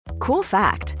Cool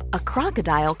fact, a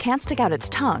crocodile can't stick out its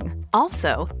tongue.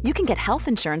 Also, you can get health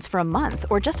insurance for a month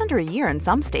or just under a year in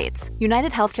some states.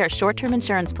 United Healthcare short-term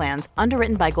insurance plans,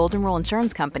 underwritten by Golden Rule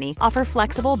Insurance Company, offer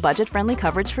flexible, budget-friendly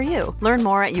coverage for you. Learn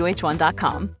more at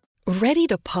uh1.com. Ready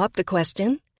to pop the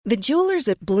question? The jewelers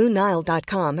at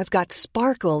BlueNile.com have got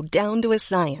sparkle down to a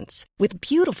science with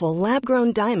beautiful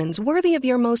lab-grown diamonds worthy of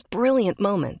your most brilliant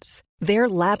moments. Their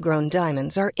lab-grown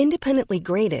diamonds are independently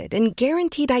graded and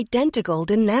guaranteed identical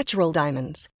to natural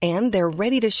diamonds, and they're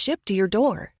ready to ship to your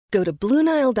door. Go to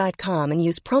BlueNile.com and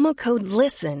use promo code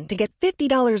LISTEN to get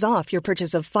 $50 off your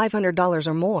purchase of $500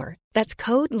 or more. That's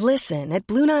code LISTEN at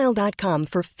BlueNile.com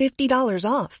for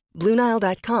 $50 off.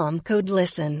 BlueNile.com, code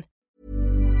LISTEN.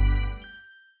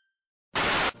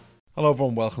 Hello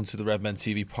everyone, welcome to the Red Men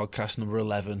TV podcast number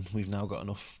 11. We've now got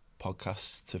enough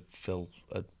podcasts to fill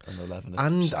an 11th.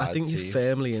 And I think you're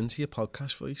firmly into your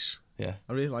podcast voice. Yeah.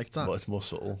 I really like that. But it's more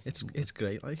subtle. It's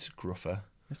great, like. It's gruffer.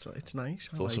 It's nice.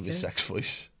 It's also my sex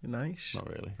voice. Nice. Not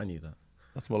really. I knew that.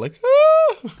 That's more like,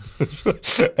 ah!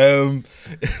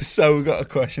 So we've got a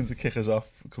question to kick us off.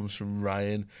 It comes from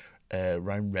Ryan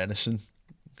Renison.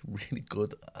 Really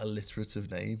good alliterative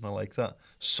name. I like that.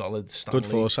 Solid Stanley. Good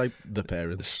foresight, the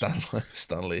parents.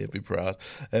 Stanley would be proud.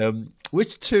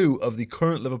 Which two of the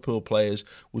current Liverpool players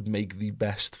would make the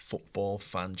best football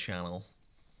fan channel?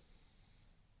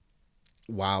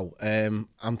 Wow.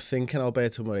 I'm thinking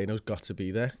Alberto Moreno's got to be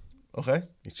there. Okay.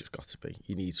 He's just got to be.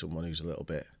 You need someone who's a little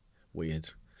bit weird.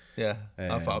 Yeah,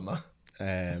 I found that.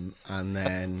 And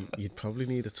then you'd probably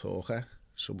need a talker.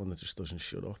 Someone that just doesn't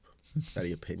shut up.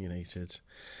 Very opinionated.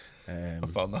 I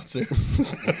found that too.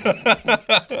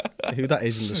 Who that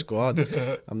is in the squad,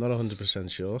 I'm not 100%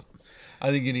 sure.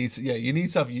 I think you need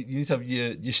to have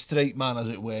your straight man, as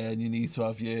it were, and you need to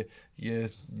have your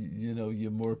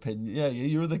more opinion. Yeah,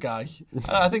 you're the guy.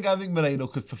 I think Moreno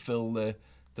could fulfil the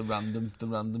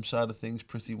random side of things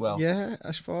pretty well. Yeah,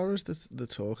 as far as the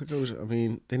talker goes, I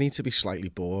mean, they need to be slightly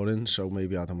boring, so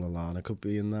maybe Adam Lallana could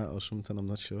be in that or something. I'm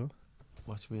not sure.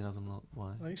 What do you mean, Adam?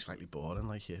 Why? Well, he's slightly boring,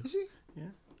 like you. Is he?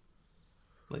 Yeah.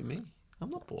 Like me?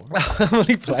 I'm not boring. I'm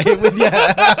only playing with you.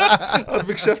 I'd have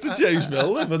accepted James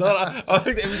Milner, but not. I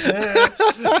think it was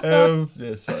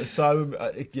there. Simon.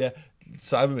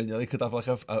 Simon Mignolet could have like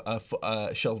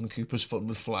a Sheldon Cooper's Fun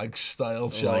with Flags style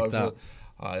show. Like that.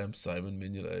 I am Simon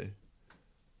Mignolet.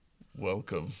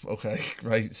 Welcome. Okay,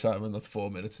 right, Simon. That's 4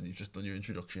 minutes, and you've just done your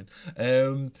introduction.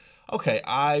 Okay,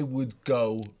 I would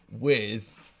go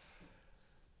with.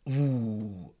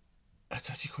 Ooh, that's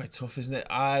actually quite tough, isn't it?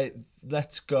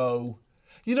 Let's go.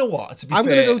 You know what? I'm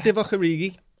going to go Divock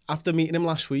Origi after meeting him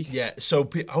last week. Yeah, so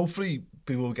hopefully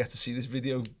people will get to see this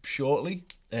video shortly.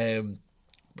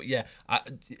 But yeah,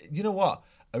 you know what?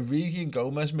 Origi and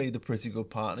Gomez made a pretty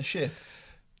good partnership.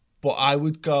 But I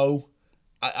would go.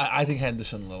 I think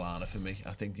Henderson and Lallana for me.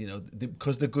 I think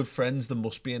because they're good friends, there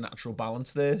must be a natural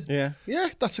balance there. Yeah,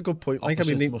 that's a good point. Like,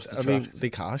 they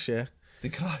cash, yeah. The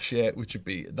cash, yeah, which would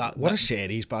be that. What a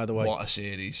series, by the way. What a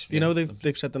series. You know,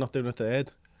 they've said they're not doing a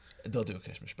third. They'll do a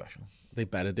Christmas special. They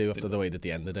better do after the way that they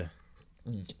ended it.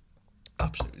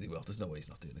 Absolutely will. There's no way he's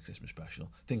not doing a Christmas special.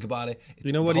 Think about it.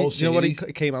 You know what he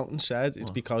came out and said?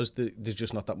 It's because there's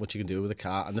just not that much you can do with a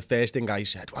car. And the first thing I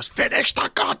said was, finish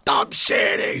the goddamn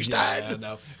series then.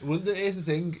 No. Well, here's the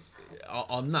thing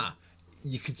on that.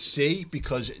 You could see,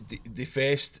 because the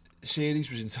first series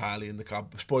was entirely in the car.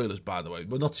 Spoilers, by the way.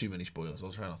 Well, not too many spoilers.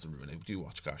 I'll try not to ruin it. Do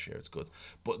watch Car Share, it's good.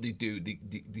 But they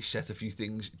set a few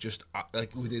things just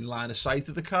like within line of sight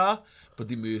of the car, but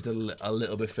they moved a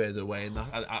little bit further away. And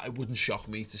that it wouldn't shock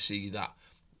me to see that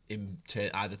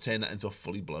either turn that into a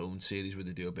fully blown series where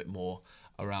they do a bit more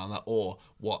around that, or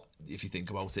what, if you think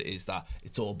about it, is that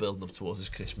it's all building up towards this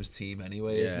Christmas team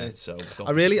anyway, isn't it? So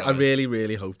I really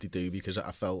hope they do, because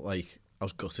I felt like I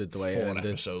was gutted the way it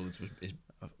ended.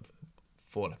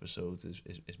 4 episodes is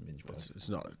minge. That's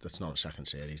not a second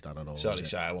series, that at all. Sorry,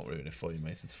 Shy, I won't ruin it for you,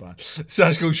 mate. It's fine.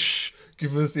 Shy's going, shh,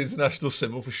 give us the international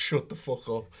symbol for shut the fuck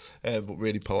up. But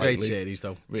really politely. Great series,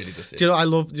 though. Really good series. Do you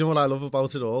know what I love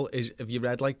about it all is, have you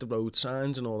read like the road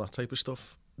signs and all that type of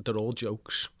stuff? They're all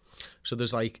jokes. So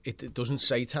there's like, it doesn't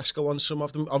say Tesco on some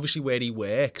of them. Obviously where he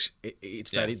works,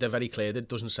 they're very clear that it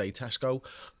doesn't say Tesco.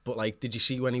 But like, did you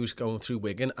see when he was going through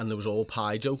Wigan and there was all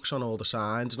pie jokes on all the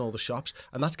signs and all the shops,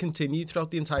 and that's continued throughout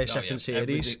the entire second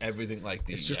series. Everything like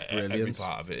this, it's just brilliant. Every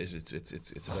part of it is it's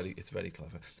very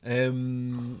clever.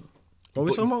 What were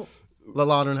we talking about?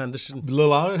 Lallana and Henderson.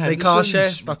 Lallana and They Henderson's car share.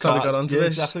 That's how they got onto yeah,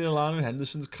 this. Exactly, Lallana and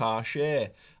Henderson's car share.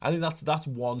 I think that's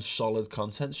one solid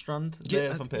content strand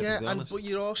there, if I'm perfectly honest. But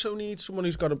you also need someone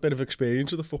who's got a bit of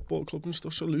experience with the football club and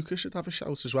stuff, so Lucas should have a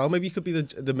shout as well. Maybe you could be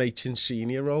the Machin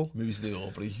senior role. Maybe it's the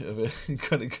Aubrey of it.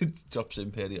 Kind of drops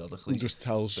in periodically. And just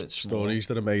tells stories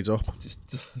that are made up.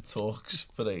 Just talks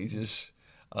for ages,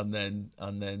 and then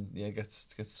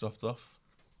gets dropped off.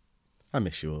 I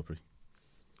miss you, Aubrey.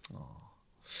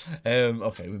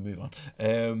 Okay, we move on.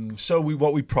 So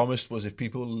what we promised was if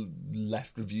people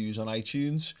left reviews on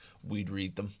iTunes, we'd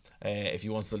read them. If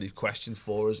you wanted to leave questions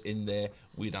for us in there,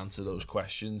 we'd answer those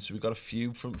questions. So we got a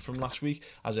few from last week.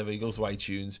 As ever, you go to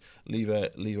iTunes, leave a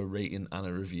rating and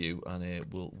a review, and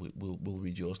we'll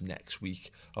read yours next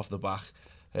week off the back.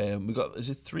 We got, is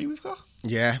it 3 we've got?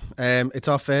 Yeah, it's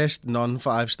our first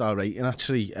non-5-star rating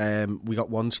actually. We got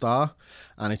 1 star,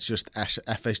 and it's just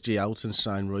FSG out and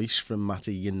sign Royce from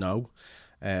Matty.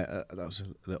 That was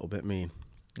a little bit mean.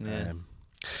 Yeah.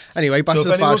 Anyway, back to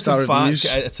the 5-star reviews.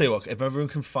 I tell you what, if everyone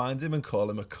can find him and call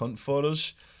him a cunt for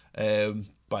us,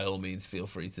 by all means, feel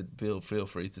free to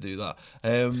do that.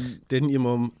 Didn't your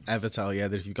mum ever tell you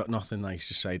that if you've got nothing nice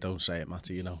to say, don't say it,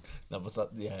 Matty? No,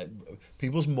 but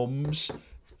people's mums.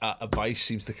 Advice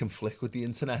seems to conflict with the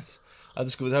internet. I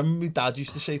remember my dad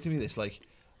used to say to me this, like,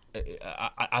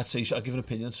 I'd say, I'd give an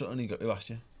opinion on something, and he'd go, who asked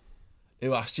you?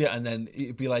 Who asked you? And then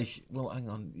he'd be like, well, hang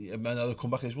on. And then I'd come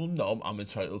back and say, well, no, I'm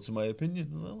entitled to my opinion.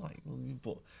 And I'm like, well,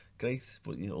 but great.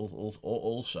 But,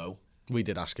 also... We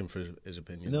did ask him for his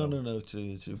opinion. No,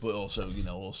 true. But also,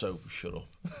 shut up.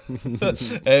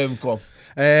 Go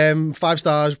on. 5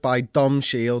 stars by Dom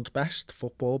Shields, best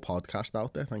football podcast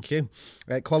out there. Thank you.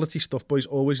 Quality stuff, boys.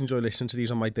 Always enjoy listening to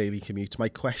these on my daily commute. My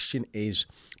question is,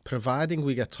 providing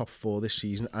we get top 4 this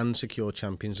season and secure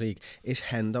Champions League, is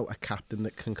Hendo a captain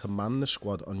that can command the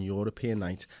squad on European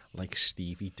night like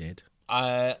Stevie did?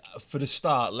 For the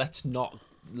start, let's not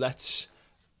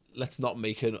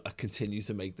continue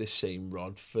to make this same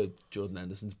rod for Jordan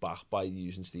Henderson's back by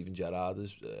using Steven Gerrard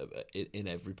as in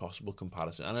every possible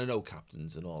comparison. And I know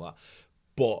captains and all that,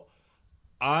 but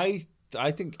I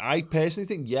personally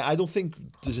think, I don't think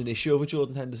there's an issue over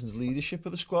Jordan Henderson's leadership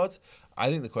of the squad. I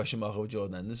think the question mark over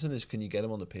Jordan Henderson is, can you get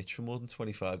him on the pitch for more than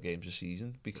 25 games a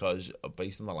season? Because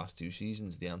based on the last 2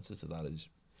 seasons, the answer to that is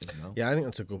no. Yeah, I think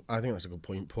that's a good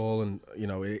point, Paul. And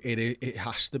it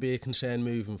has to be a concern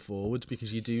moving forwards,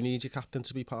 because you do need your captain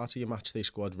to be part of your matchday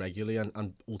squad regularly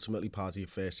and ultimately part of your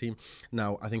first team.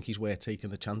 Now, I think he's worth taking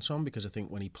the chance on, because I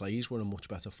think when he plays, we're a much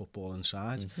better footballing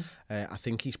side. Mm-hmm. I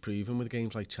think he's proven with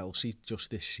games like Chelsea just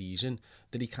this season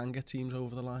that he can get teams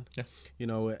over the line. Yeah.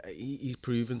 He's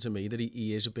proven to me that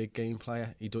he is a big game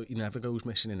player. He never goes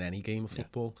missing in any game of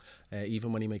football.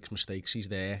 Even when he makes mistakes, he's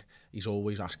there. He's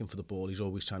always asking for the ball. He's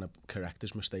always trying to correct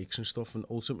his mistakes and stuff. And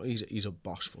ultimately, he's a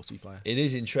boss footy player. It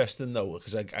is interesting though,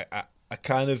 because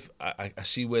I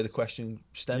see where the question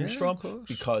stems from.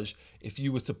 Because if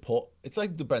you were to put, it's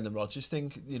like the Brendan Rodgers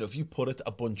thing. If you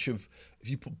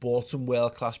bought some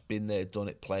world class, been there, done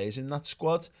it players in that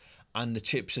squad, and the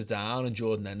chips are down, and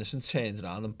Jordan Henderson turns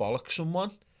around and bollocks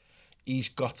someone, he's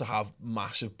got to have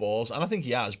massive balls, and I think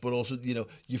he has. But also,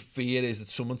 your fear is that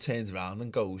someone turns around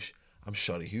and goes, I'm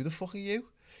sorry, who the fuck are you?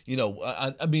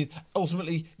 I mean,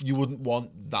 ultimately, you wouldn't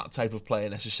want that type of player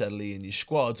necessarily in your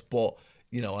squad, but,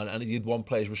 and you'd want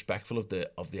players respectful of the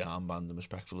armband and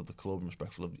respectful of the club and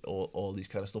respectful of all these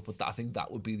kind of stuff. But I think that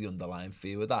would be the underlying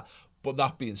fear with that. But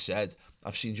that being said,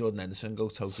 I've seen Jordan Henderson go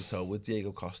toe-to-toe with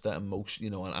Diego Costa and most,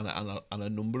 and a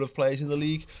number of players in the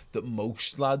league that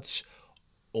most lads...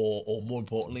 Or more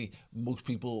importantly, most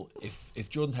people, if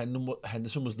Jordan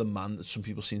Henderson was the man that some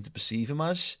people seem to perceive him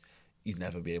as, he'd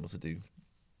never be able to do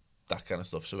that kind of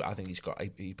stuff. So I think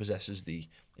he possesses the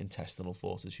intestinal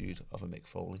fortitude of a Mick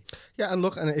Foley. Yeah, and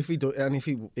look, and if he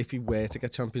were to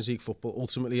get Champions League football,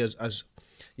 ultimately as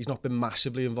he's not been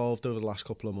massively involved over the last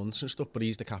couple of months and stuff, but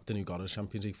he's the captain who got us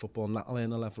Champions League football, and that'll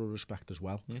earn a level of respect as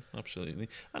well. Yeah, absolutely.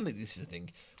 And this is the thing.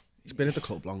 He's been at the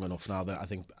club long enough now that I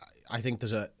think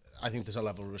there's a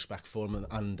level of respect for him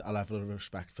and a level of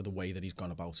respect for the way that he's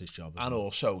gone about his job. And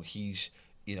also, he's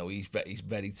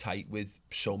very tight with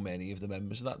so many of the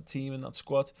members of that team and that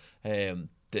squad. I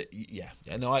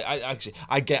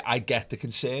get the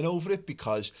concern over it,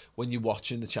 because when you're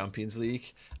watching the Champions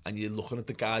League and you're looking at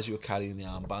the guys who are carrying the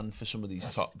armband for some of these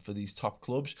top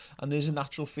clubs, and there's a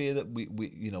natural fear that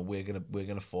we're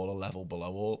gonna fall a level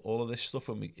below all of this stuff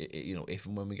when we if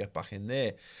and when we get back in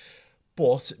there.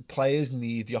 But players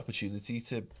need the opportunity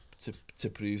to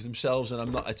prove themselves,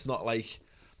 and it's not like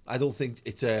I don't think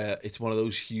it's one of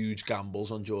those huge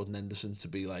gambles on Jordan Henderson to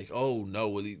be like, oh no,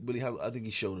 will he have? I think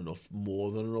he's shown enough,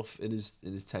 more than enough in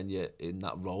his tenure in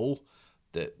that role,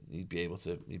 that he'd be able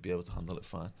to handle it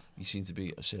fine. He seems to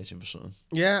be searching for something.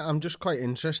 Yeah, I'm just quite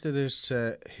interested as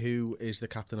to who is the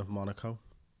captain of Monaco,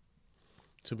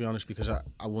 to be honest, because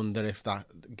I wonder if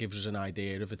that gives us an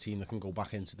idea of a team that can go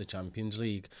back into the Champions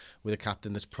League with a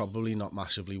captain that's probably not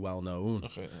massively well known.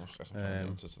 Okay,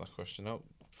 answer to that question now.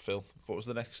 Phil, what was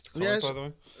the next comment, by the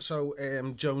way? So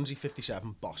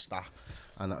Jonesy57 bossed that,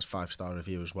 and that's 5-star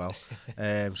review as well.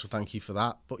 So thank you for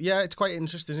that. But yeah, it's quite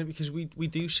interesting, isn't it? Because we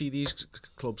do see these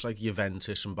clubs like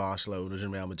Juventus and Barcelona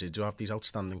and Real Madrid who have these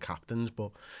outstanding captains,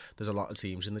 but there's a lot of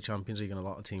teams in the Champions League and a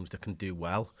lot of teams that can do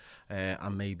well,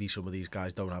 and maybe some of these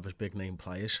guys don't have as big name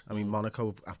players. I mean,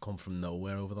 Monaco have come from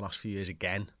nowhere over the last few years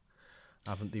again,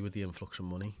 haven't they, with the influx of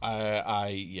money?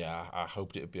 I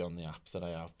hoped it would be on the app that I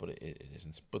have, but it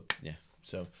isn't. But yeah,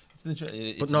 so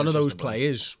but none of those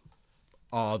players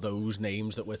are those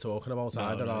names that we're talking about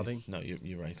either, are they? No,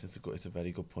 you're right. It's a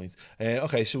very good point.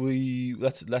 Okay, so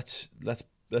let's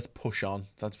push on.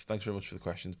 Thanks very much for the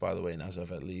questions, by the way. And as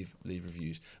ever, leave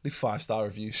reviews, leave 5-star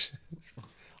reviews,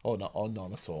 or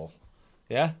none at all.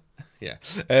 Yeah, yeah.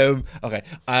 Okay.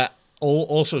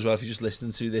 Also, as well, if you're just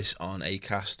listening to this on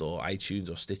Acast or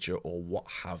iTunes or Stitcher or what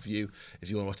have you, if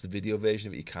you want to watch the video version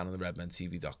of it, you can on the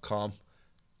redmentv.com.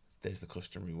 There's the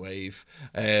customary wave.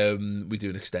 We do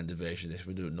an extended version of this.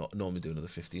 We normally do another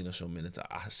 15 or so minutes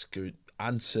asking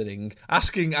and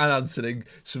answering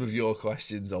some of your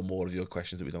questions, or more of your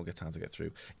questions that we don't get time to get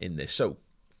through in this. So,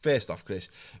 first off, Chris,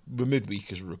 we're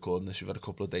midweek as we're recording this. We've had a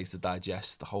couple of days to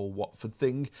digest the whole Watford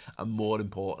thing, and more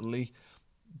importantly,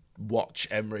 watch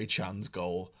Emre Can's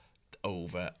goal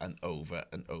over and over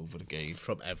and over again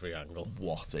from every angle.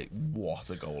 What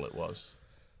a goal it was!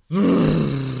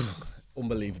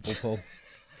 Unbelievable, Paul.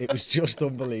 It was just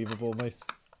unbelievable, mate.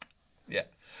 Yeah,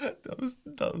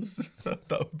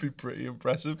 that would be pretty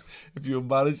impressive if you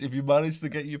managed to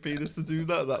get your penis to do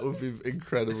that. That would be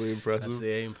incredibly impressive. That's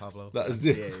the aim, Pablo. That's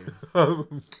the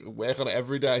aim. Work on it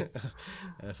every day.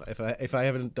 If I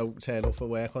ever don't turn up for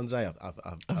work one day,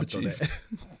 I've done it.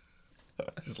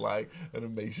 Just like an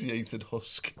emaciated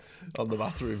husk on the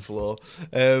bathroom floor.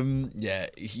 I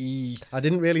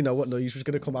didn't really know what noise was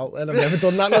going to come out then. I've never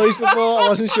done that noise before. I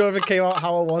wasn't sure if it came out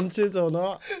how I wanted or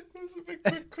not. It was a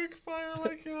big quick fire. I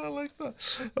like that.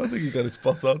 I think you got it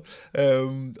spot on.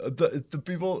 The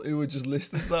people who were just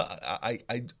listening to that,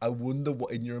 I wonder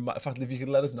what in your... In fact, if you can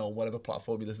let us know on whatever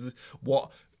platform you listen to,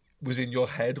 what was in your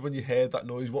head when you heard that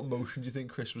noise. What motion do you think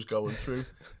Chris was going through?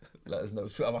 Let us know.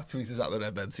 Tweet us at the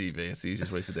Red Men TV. It's the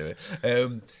easiest way to do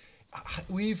it.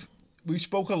 We've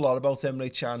spoke a lot about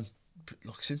Emre Can.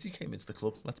 Look, since he came into the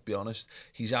club, let's be honest,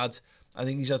 I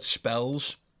think he's had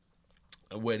spells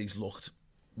where he's looked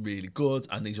really good,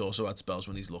 and he's also had spells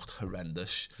when he's looked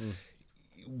horrendous.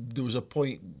 There was a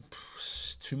point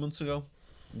 2 months ago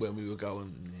when we were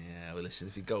going, yeah, well, listen,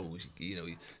 if he goes,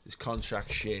 his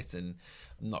contract shit, and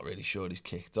I'm not really sure he's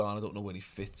kicked on. I don't know where he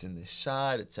fits in this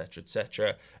side, etc.,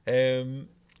 etc.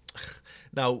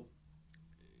 Now,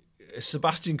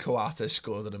 Sebastian Coates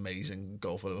scored an amazing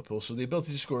goal for Liverpool, so the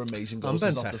ability to score amazing goals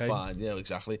does not define. Yeah,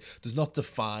 exactly. Does not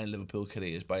define Liverpool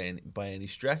careers by any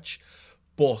stretch.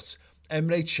 But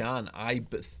Emre Can,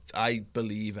 I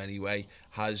believe anyway,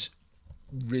 has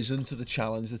risen to the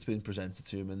challenge that's been presented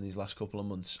to him in these last couple of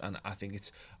months, and I think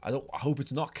I hope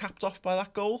it's not capped off by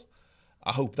that goal.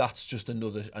 I hope that's just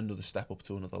another step up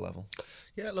to another level.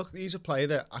 Yeah, look, he's a player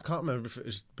that I can't remember if it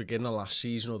was beginning of last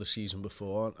season or the season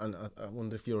before, and I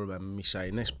wonder if you remember me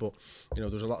saying this, but there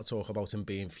was a lot of talk about him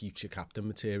being future captain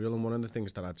material, and one of the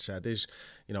things that I'd said is,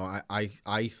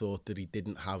 I thought that he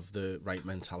didn't have the right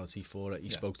mentality for it. He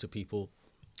spoke to people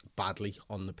badly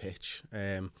on the pitch,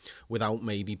 without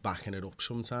maybe backing it up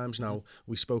sometimes. Now,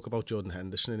 we spoke about Jordan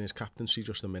Henderson and his captaincy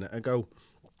just a minute ago.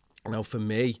 Now, for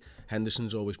me,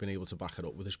 Henderson's always been able to back it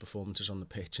up with his performances on the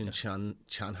pitch, and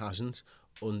Can hasn't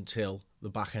until the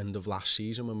back end of last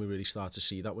season, when we really started to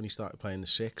see that, when he started playing the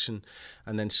six, and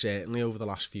then certainly over the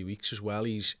last few weeks as well,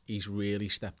 he's really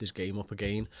stepped his game up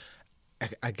again.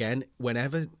 Again,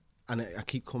 whenever, and I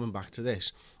keep coming back to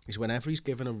this, is whenever he's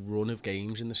given a run of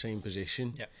games in the same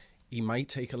position, he might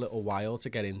take a little while to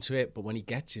get into it, but when he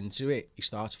gets into it, he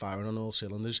starts firing on all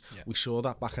cylinders. Yeah. We saw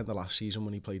that back in the last season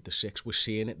when he played the six. We're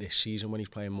seeing it this season when he's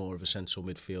playing more of a central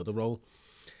midfielder role.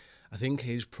 I think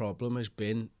his problem has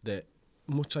been that,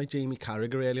 much like Jamie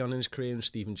Carragher early on in his career and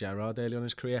Steven Gerrard early on in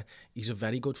his career, he's a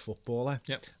very good footballer,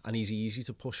 and he's easy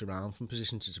to push around from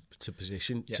position to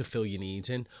position to fill your needs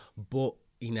in. But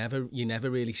you never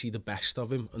really see the best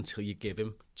of him until you give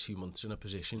him 2 months in a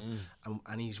position,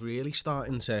 and he's really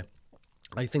starting to,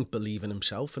 I think, believe in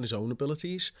himself and his own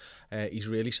abilities. He's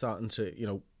really starting to, you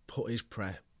know, put his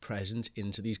presence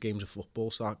into these games of football,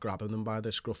 start grabbing them by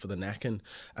the scruff of the neck and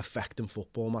affecting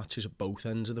football matches at both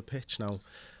ends of the pitch. Now,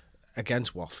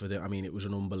 against Watford, I mean, it was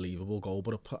an unbelievable goal,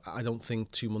 but I don't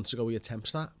think 2 months ago he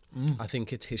attempts that. I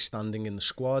think it's his standing in the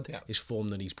squad, his form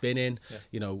that he's been in,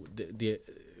 you know, the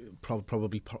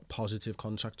probably positive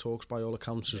contract talks by all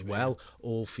accounts as well,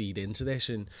 all feed into this.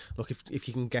 And look, if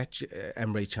you can get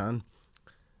Emre Can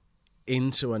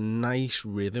into a nice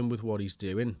rhythm with what he's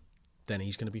doing, then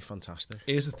he's going to be fantastic.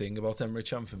 Here's the thing about Emre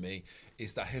Can for me,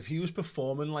 is that if he was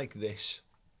performing like this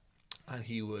and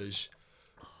he was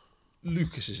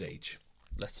Lucas's age,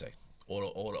 let's say, or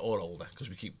older, because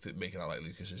we keep making out like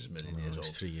Lucas is a million years old.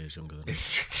 He's 3 years younger than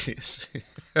us.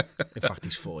 In fact,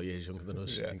 he's 4 years younger than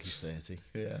us. I think he's 30.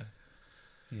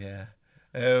 Yeah.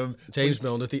 James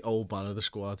Milner, the old man of the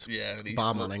squad. Yeah, and he's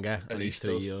Bar Manninger, and he's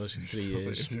 3 years. 3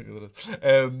 years.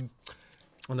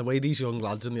 And the way these young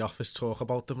lads in the office talk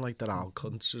about them like they're old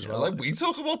cunts as well. Like we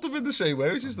talk about them in the same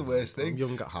way, which is the worst thing. I'm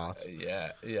young at heart.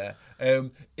 Yeah.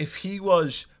 If he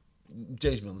was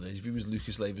James Milner's age, if he was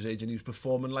Lucas Leiva's age and he was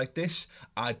performing like this,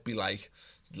 I'd be like,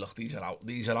 look, these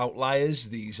are outliers.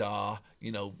 These are,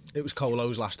 you know, it was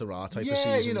Colo's last hurrah type of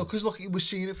season. Yeah, you know, because look, we're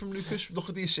seeing it from Lucas. Look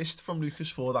at the assist from Lucas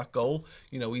for that goal.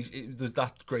 You know, there's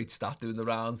that great stat doing the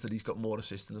rounds that he's got more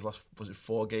assists in his last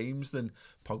 4 games than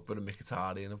Pogba and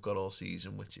Mkhitaryan have got all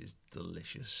season, which is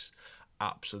delicious,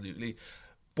 absolutely.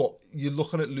 But you're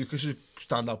looking at Lucas's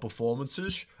standout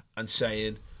performances and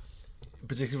saying,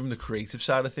 particularly from the creative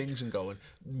side of things, and going,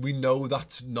 we know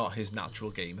that's not his natural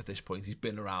game at this point. He's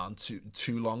been around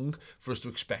too long for us to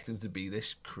expect him to be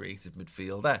this creative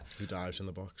midfielder who dives in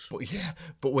the box.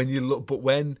 But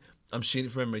when I'm seeing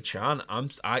it from Emre Can,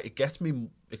 it gets me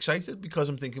excited, because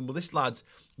I'm thinking, well, this lad,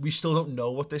 we still don't know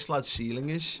what this lad's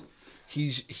ceiling is.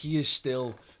 He is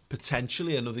still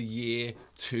potentially another year,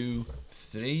 2,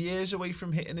 3 years away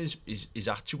from hitting his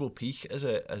actual peak as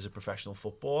a professional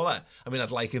footballer. I mean,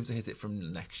 I'd like him to hit it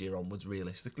from next year onwards,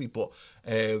 realistically. But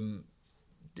and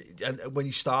when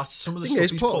you start some of the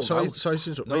stuff he's pulled out, sorry to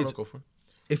interrupt. Go for it.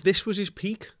 If this was his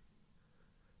peak,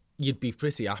 you'd be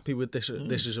pretty happy with this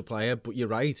as a player. But you're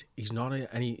right, he's not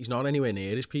anywhere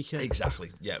near his peak yet.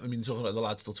 Exactly. Yeah, I mean, talking about the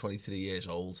lad's still 23 years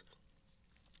old.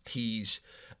 He's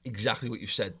exactly what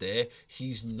you've said there.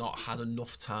 He's not had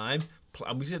enough time,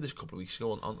 and we said this a couple of weeks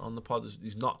ago on the pod.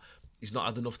 He's not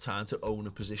had enough time to own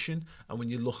a position. And when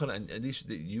you're looking at, and this,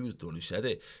 you were the one who said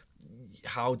it,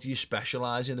 how do you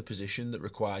specialise in a position that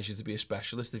requires you to be a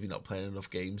specialist if you're not playing enough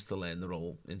games to learn the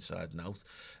role inside and out?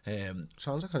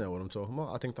 Sounds like I know what I'm talking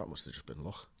about. I think that must have just been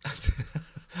luck.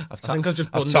 I've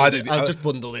just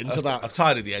bundled into that. I've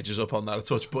tidied the edges up on that a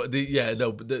touch, but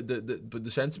the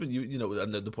sentiment, you know,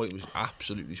 and the point was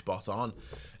absolutely spot on.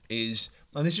 And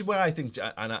this is where I think,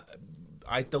 and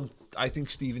I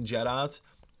think Steven Gerrard,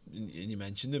 and you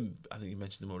mentioned him, I think you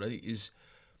mentioned him already, is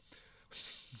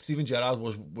Steven Gerrard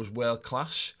was world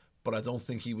class, but I don't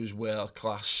think he was world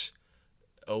class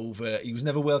he was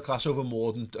never world class over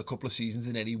more than a couple of seasons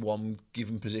in any one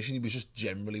given position. He was just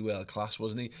generally world class,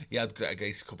 wasn't he? He had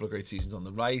a couple of great seasons on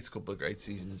the right, a couple of great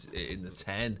seasons in the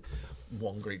 10,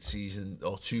 one great season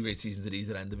or 2 great seasons at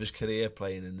either end of his career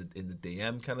playing in the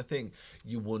DM kind of thing.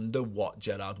 You wonder what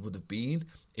Gerrard would have been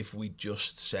if we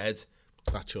just said,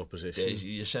 that's your position.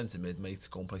 You're centre mid, mate.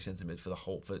 Go and play centre mid for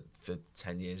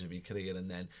 10 years of your career,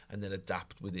 and then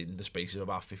adapt within the space of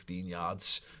about 15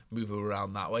 yards, move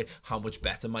around that way. How much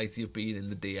better might he have been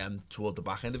in the DM toward the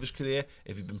back end of his career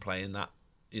if he'd been playing that?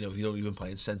 You know, if he'd only been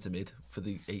playing centre mid for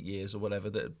the 8 years or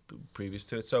whatever that previous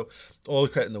to it. So all the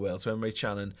credit in the world to Emre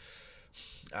Can. And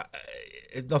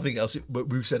if nothing else, but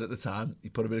we said at the time, he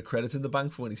put a bit of credit in the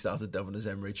bank for when he started having his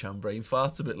Emre Can brain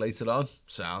farts a bit later on.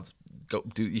 Sound.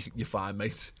 You're fine,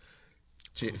 mate.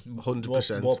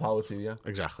 100%. More power to you.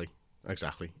 Exactly.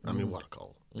 I mean, what a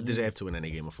goal. They deserve to win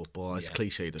any game of football. It's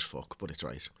cliched as fuck, but it's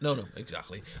right. No,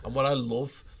 exactly. And what I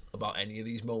love about any of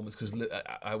these moments, because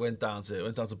I went down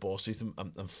to Ball Street and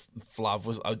Flav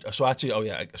was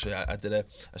I did a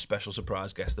special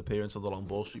surprise guest appearance on the Long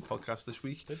Ball Street podcast this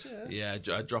week. Did you? Yeah,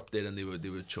 I dropped in and they were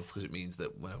chuffed because it means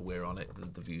that when we're on it,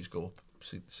 the views go up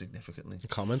significantly. The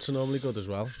comments are normally good as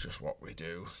well. It's just what we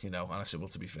do, And I said, well,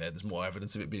 to be fair, there's more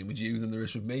evidence of it being with you than there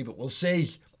is with me, but we'll see.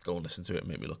 Go and listen to it and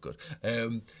make me look good.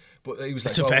 But he was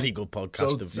like, it's a very good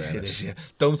podcast. It is, yeah.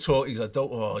 Don't talk. He's like, you're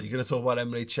going to talk about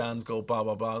Emre Can's goal, blah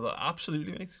blah blah. Like,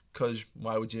 absolutely, mate. Because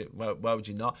why would you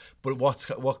not? But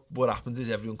what happens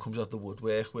is everyone comes out the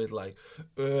woodwork with like,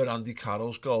 Andy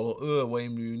Carroll's goal, or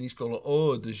Wayne Rooney's goal,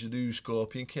 or the Giroud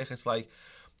scorpion kick. It's like,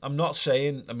 I'm not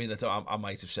saying. I mean, I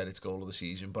might have said it's goal of the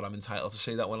season, but I'm entitled to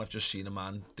say that when I've just seen a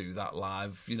man do that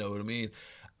live. You know what I mean?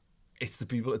 It's the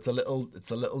people. It's the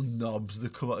little knobs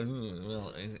that come out.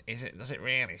 Well, is it? Does it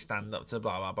really stand up to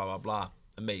blah blah blah blah blah?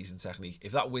 Amazing technique.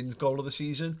 If that wins goal of the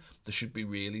season, there should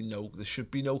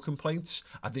be no complaints.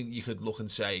 I think you could look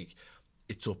and say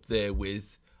it's up there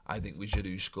with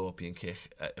Giroud's scorpion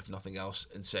kick, if nothing else,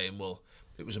 and saying, well,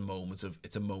 it's a moment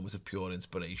of pure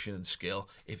inspiration and skill.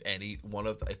 If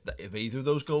either of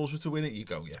those goals were to win it, you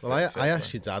go, yeah. Well, I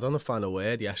asked your dad on the final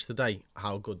word yesterday,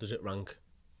 how good does it rank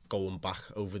going back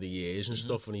over the years and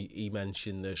stuff, and he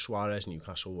mentioned the Suarez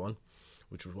Newcastle one,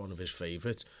 which was one of his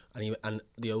favourites, and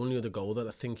the only other goal that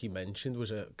I think he mentioned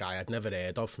was a guy I'd never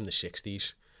heard of from the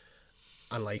 60s.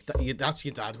 And like that's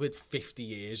your dad with 50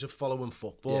 years of following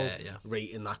football,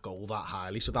 rating that goal that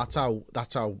highly. So that's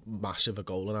how massive a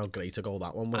goal and how great a goal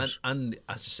that one was. And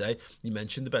as I say, you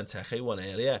mentioned the Benteke one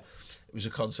earlier. It was a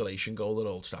consolation goal at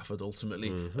Old Trafford.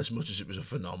 Ultimately, as much as it was a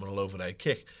phenomenal overhead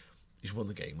kick, he's won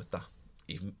the game with that.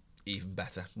 Even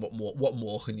better. What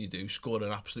more can you do? Score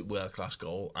an absolute world class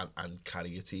goal and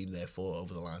carry your team therefore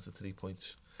over the line to 3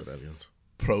 points. Brilliant.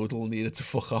 Prodl needed to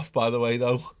fuck off, by the way,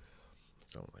 though.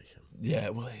 Don't like him. Yeah,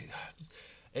 well,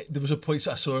 there was a point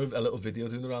I saw a little video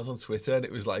doing the rounds on Twitter, and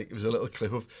it was a little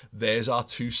clip of there's our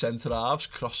two centre halves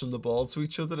crossing the ball to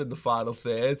each other in the final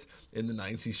third in the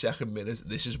 92nd minute.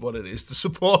 This is what it is to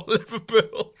support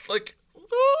Liverpool. Like,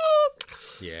 fuck.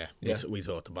 Yeah. We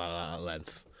talked about that at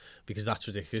length because that's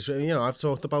ridiculous. I've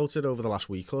talked about it over the last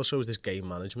week or so. Is this game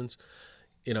management,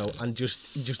 and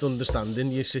just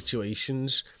understanding your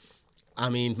situations. I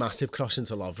mean, Matip crossing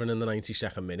to Lovren in the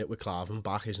 92nd minute with Klavan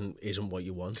back isn't what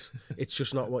you want. It's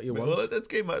just not what you want. Well,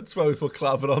 that's why we put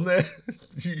Klavan on there.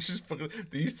 These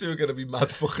two are going to be mad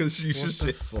fuckers. What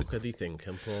the fuck are they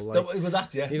thinking, Paul?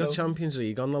 You got Champions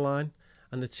League on the line,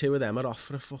 and the two of them are off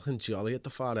for a fucking jolly at the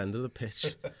far end of the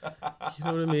pitch. You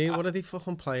know what I mean? What are they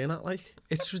fucking playing at? Like,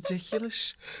 it's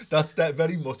ridiculous. That's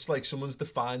very much like someone's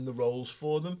defined the roles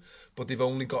for them, but they've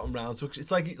only gotten round to it.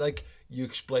 It's like you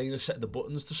explain a set of the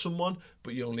buttons to someone,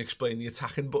 but you only explain the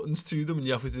attacking buttons to them, and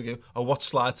you have to go, oh, what's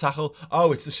slide tackle?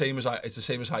 Oh, it's the same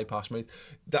as high pass, mate.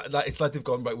 That it's like they've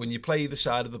gone, right, when you play either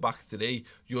side of the back three,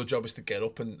 your job is to get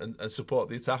up and support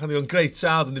the attack, and they're on great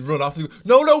sound, and they run after you.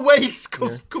 No, wait,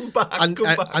 come back, come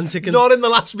back. Not in the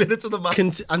last minute of the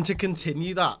match. And to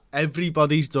continue that,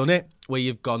 everybody's done it where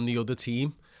you've gone the other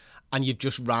team and you've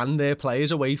just ran their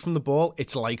players away from the ball.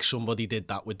 It's like somebody did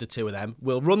that with the two of them.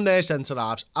 We'll run their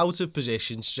centre-halves out of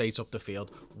position straight up the field.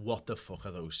 What the fuck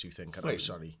are those two thinking? Wait, I'm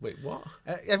sorry. Wait, what?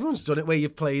 Everyone's done it where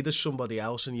you've played as somebody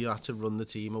else and you had to run the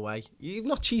team away. You've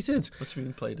not cheated. What do you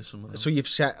mean played as someone else? So you've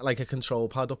set like a control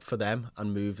pad up for them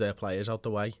and moved their players out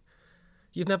the way.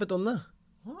 You've never done that.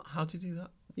 What? How do you do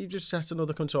that? You just set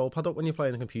another control pad up when you're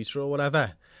playing the computer or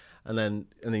whatever, and then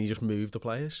you just move the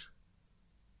players.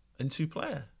 In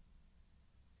two-player?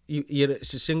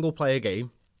 It's a single-player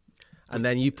game, and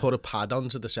then you put a pad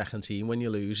onto the second team when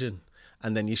you're losing,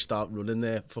 and then you start running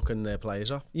their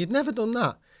players off. You've never done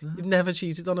that. No. You've never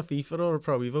cheated on a FIFA or a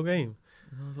Pro Evo game.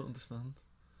 No, I don't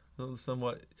understand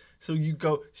why. So you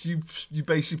you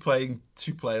basically playing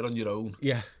two-player on your own.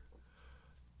 Yeah.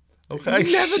 Okay.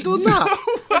 You've never done that.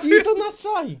 No. Have you done that,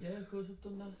 Si? Yeah, of course I've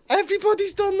done that.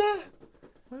 Everybody's done that.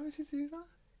 Why would you do that?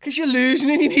 Because you're losing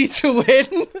and you need to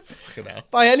win.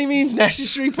 By any means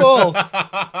necessary, Paul. Go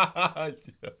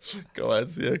ahead,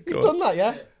 yeah. You've done that,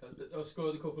 yeah? I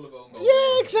scored a couple of own goals.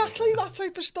 Yeah, exactly. That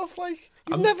type of stuff. Like,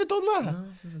 you've never done that.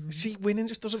 No. See, winning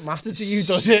just doesn't matter to you,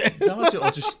 does it? No,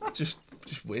 I'll just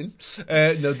win.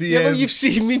 Well, you've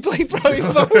seen me play Pro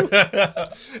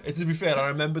Evo. To be fair, I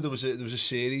remember there was a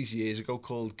series years ago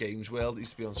called Games World. It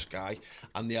used to be on Sky,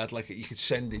 and they had you could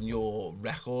send in your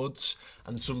records,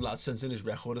 and some lad sent in his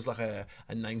record as a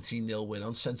 19-0 win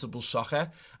on Sensible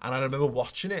Soccer. And I remember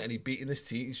watching it, and he beating this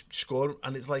team, he's scoring,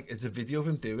 and it's a video of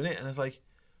him doing it, and it's like,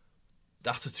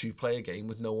 that's a two-player game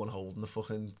with no one holding the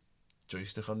fucking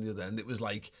joystick on the other end. It was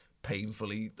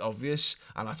painfully obvious,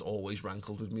 and that's always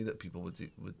rankled with me that people would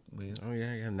win. Oh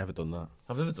yeah, never done that.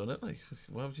 I've never done it.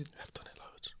 Why would you? I've done it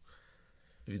loads.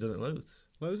 Have you done it loads?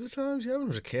 Loads of times, yeah, when I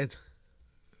was a kid.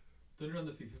 Done it on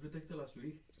the FIFA predictor last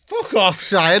week. Fuck off,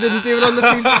 Si. I didn't do it on the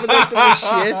FIFA for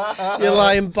shit. You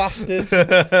lying bastard.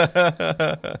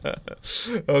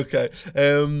 Okay.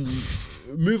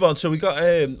 Move on. So we got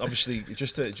obviously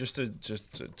just to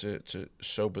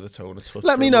sober the tone a touch.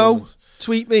 Let me know.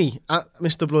 Tweet me at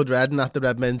Mr. Blood Red and at the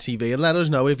Redmen TV and let us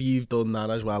know if you've done that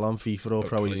as well on FIFA or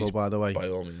Pro Evo, by the way.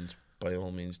 By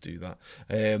all means, do that.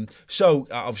 So,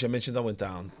 obviously, I mentioned I went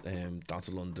down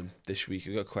to London this week.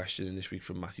 I got a question in this week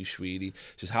from Matthew Sweedy. He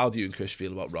says, how do you and Chris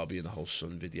feel about Robbie and the whole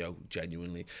Sun video,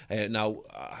 genuinely? Now,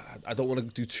 I don't want to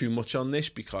do too much on this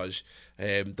because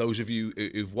those of you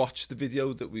who've watched the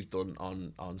video that we've done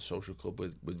on Social Club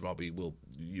with Robbie,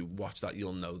 you watch that,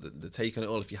 you'll know the take on it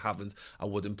all. If you haven't, I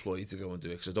would implore you to go and do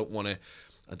it because I don't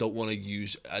want to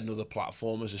use another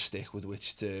platform as a stick with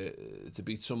which to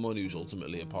beat someone who's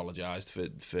ultimately apologised for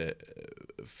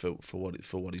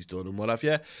what he's done and what have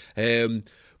you.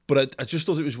 But I just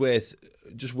thought it was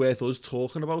worth us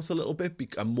talking about a little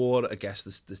bit and more, I guess,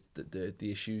 the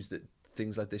issues that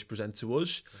things like this present to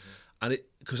us, and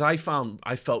because I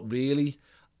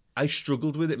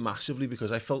struggled with it massively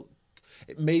because I felt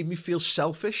it made me feel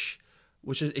selfish.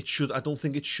 Which it should. I don't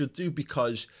think it should do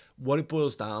because what it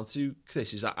boils down to,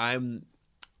 Chris, is that I'm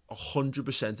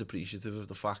 100% appreciative of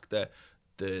the fact that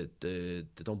the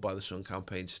Don't Buy the Sun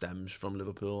campaign stems from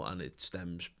Liverpool and it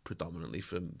stems predominantly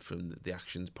from the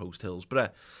actions post Hillsborough,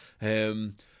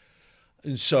 and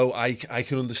so I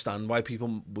can understand why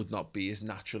people would not be as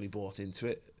naturally bought into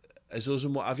it as us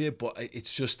and what have you. But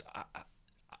it's just.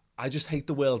 I just hate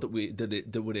the world that we're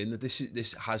in. That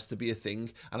this has to be a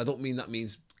thing, and I don't mean that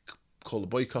means call the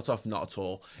boycott off, not at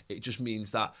all. It just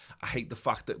means that I hate the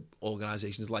fact that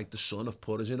organisations like The Sun have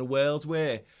put us in a world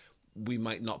where we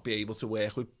might not be able to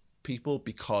work with people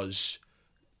because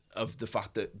of the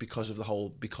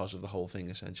whole thing,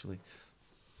 essentially.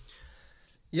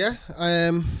 Yeah,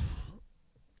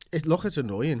 it's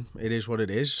annoying. It is what it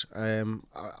is.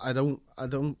 I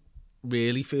don't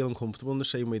really feel uncomfortable in the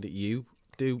same way that you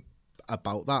do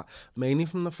about that. Mainly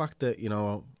from the fact that,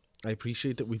 I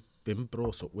appreciate that we've been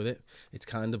brought up with it. It's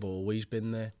kind of always been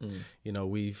there.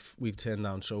 We've turned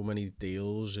down so many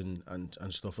deals and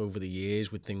stuff over the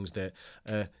years with things that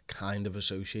are kind of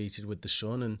associated with the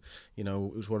Sun, and it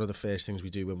was one of the first things we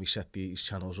do when we set these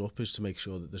channels up is to make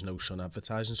sure that there's no Sun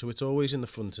advertising, so it's always in the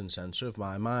front and centre of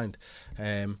my mind.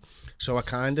 So I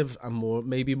kind of am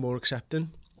maybe more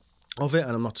accepting of it,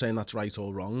 and I'm not saying that's right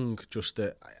or wrong, just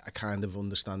that I kind of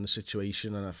understand the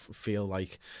situation and I feel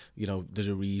like there's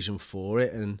a reason for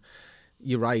it. And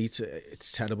you're right,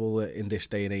 it's terrible that in this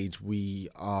day and age we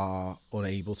are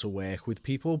unable to work with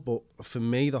people, but for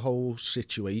me the whole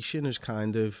situation has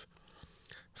kind of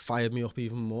fired me up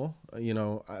even more.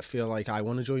 I feel like I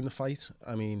want to join the fight.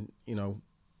 I mean,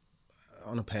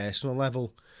 on a personal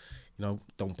level,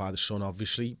 Don't Buy the Sun,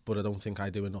 obviously, but I don't think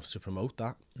I do enough to promote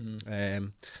that.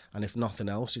 And if nothing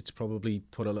else, it's probably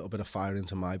put a little bit of fire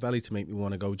into my belly to make me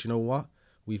want to go, do you know what?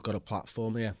 We've got a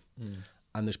platform here.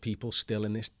 And there's people still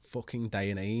in this fucking day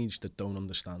and age that don't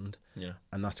understand. Yeah.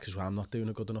 And that's because I'm not doing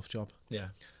a good enough job. Yeah.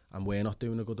 And we're not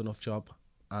doing a good enough job.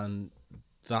 And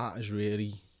that has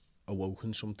really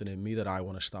awoken something in me that I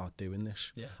want to start doing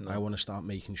this. Yeah. No. I want to start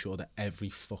making sure that every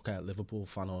fucker, Liverpool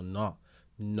fan or not,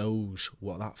 knows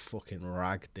what that fucking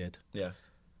rag did. Yeah.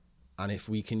 And if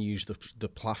we can use the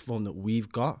platform that we've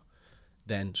got,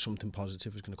 then something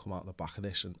positive is going to come out of the back of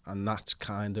this, and that's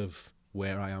kind of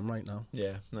where I am right now.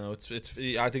 Yeah, no, it's.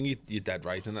 I think you're dead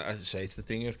right, and as I say, it's the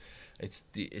thing of, it's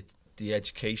the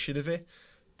education of it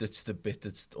that's the bit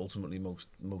that's ultimately most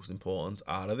important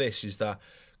out of this. Is that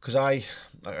because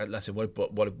listen,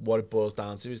 what it boils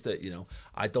down to is that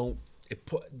I don't.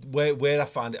 Where I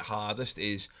find it hardest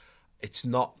is it's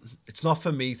not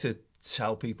for me to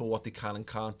tell people what they can and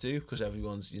can't do, because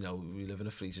everyone's, we live in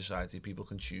a free society, people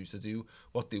can choose to do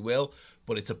what they will,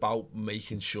 but it's about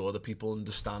making sure that people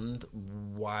understand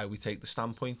why we take the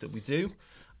standpoint that we do,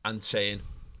 and saying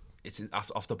it's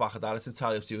off the back of that, it's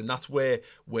entirely up to you. And that's where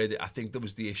I think there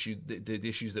was the issue, the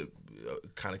issues that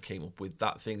kind of came up with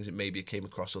that things, and maybe it came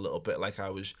across a little bit like I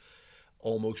was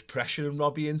almost pressuring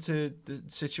Robbie into the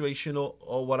situation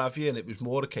or what have you, and it was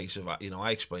more a case of I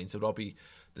explained to Robbie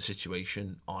the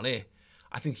situation on it.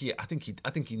 I think he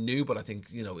knew, but I think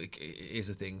it is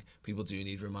the thing. People do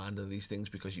need reminder of these things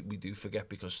because we do forget,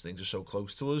 because things are so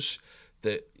close to us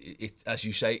that it, as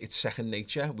you say, it's second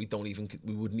nature. We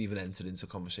wouldn't even enter into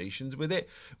conversations with it.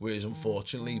 Whereas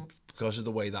unfortunately, because of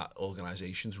the way that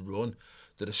organisations run,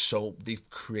 they've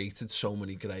created so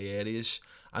many grey areas,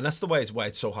 and that's why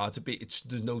it's so hard to be. It's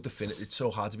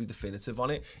so hard to be definitive on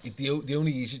it. The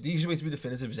only easy way to be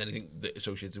definitive is anything that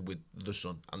associated with the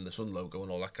Sun and the Sun logo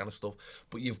and all that kind of stuff.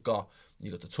 But you've got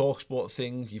you got the TalkSport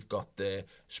thing, you've got the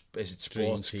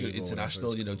Sports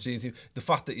International, Dream Team. The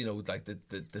fact that like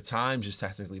the Times is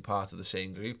technically part of the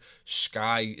same group,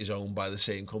 Sky is owned by the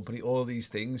same company. All these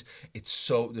things,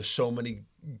 there's so many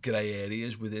grey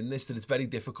areas within this that it's very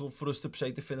difficult for us to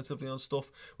say definitively on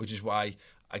stuff, which is why,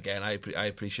 again, I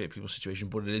appreciate people's situation,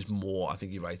 but it is more. I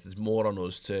think you're right. There's more on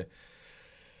us to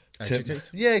educate.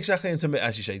 Yeah, exactly, and to,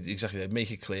 as you say, exactly, make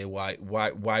it clear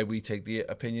why we take the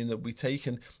opinion that we take.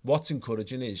 And what's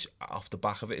encouraging is, off the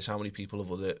back of it, is how many people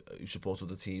who support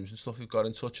other teams and stuff who've got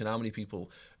in touch, and how many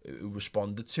people who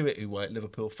responded to it who weren't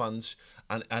Liverpool fans.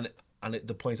 And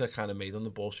the point I kind of made on the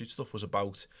Ball Street stuff was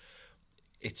about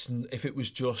if it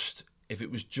was just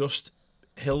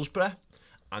Hillsborough,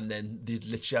 and then they'd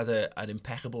literally had an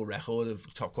impeccable record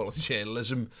of top quality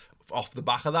journalism off the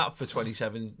back of that for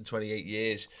 27, 28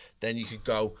 years, then you could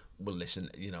go, well, listen,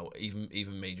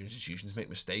 even major institutions make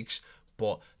mistakes,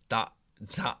 but that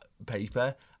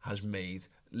paper has made,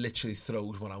 literally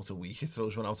throws one out a week, it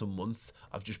throws one out a month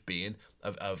of just being,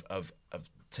 of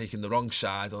taking the wrong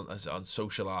side on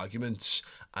social arguments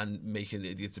and making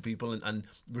idiots of people and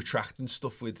retracting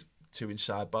stuff with 2-inch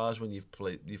sidebars when you've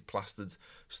plastered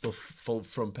stuff full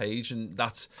front page, and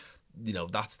that's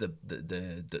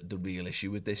the real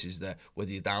issue with this, is that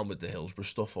whether you're down with the Hillsborough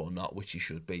stuff or not, which you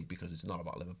should be, because it's not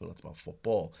about Liverpool, it's about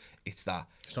football. It's not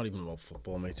even about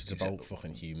football, mate. It's about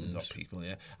fucking humans, not people.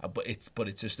 Yeah, but it's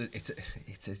a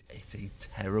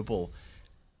terrible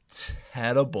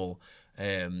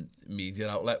media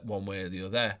outlet, one way or the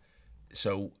other.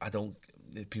 So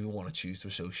if people want to choose to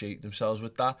associate themselves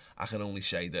with that, I can only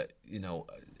say that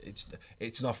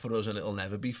it's not for us, and it'll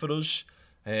never be for us.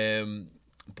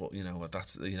 But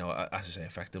that's as I say,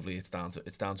 effectively it's down to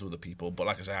other people. But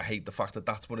like I say, I hate the fact that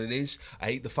that's what it is. I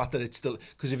hate the fact that it's still,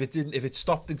 because if it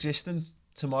stopped existing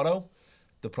tomorrow,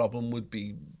 the problem would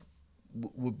be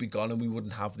gone, and we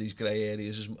wouldn't have these grey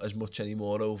areas as much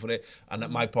anymore over it. And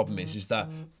my problem is that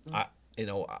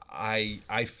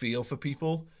I feel for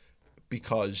people,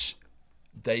 because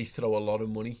they throw a lot of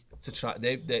money to try.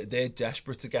 They're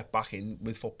desperate to get back in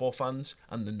with football fans,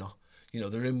 and they're not.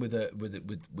 They're in with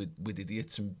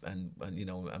idiots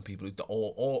and people who,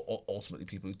 or ultimately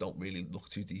people who don't really look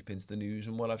too deep into the news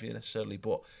and what have you necessarily.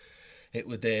 But it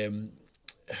would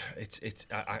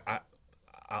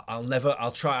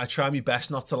I'll try my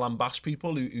best not to lambast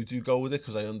people who do go with it,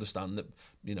 because I understand that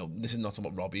this is not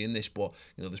about Robbie in this, but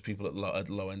there's people at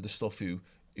the low end of stuff who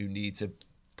need to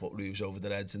put roofs over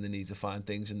their heads, and they need to find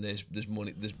things, and there's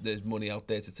money out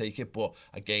there to take it. But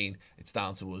again, it's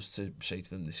down to us to say to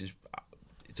them, it's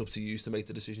up to you to make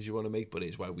the decisions you want to make, but it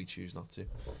is why we choose not to.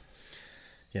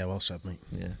 Yeah, well said, mate.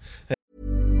 Yeah.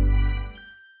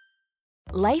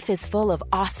 Life is full of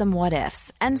awesome what-ifs,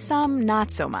 and some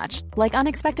not so much, like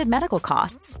unexpected medical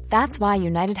costs. That's why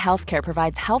United Healthcare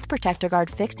provides Health Protector Guard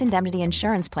fixed indemnity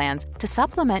insurance plans to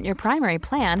supplement your primary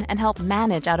plan and help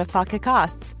manage out-of-pocket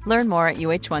costs. Learn more at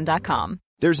uh1.com.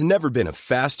 There's never been a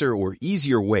faster or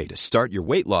easier way to start your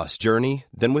weight loss journey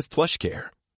than with PlushCare.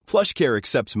 PlushCare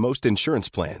accepts most insurance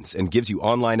plans and gives you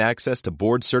online access to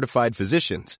board-certified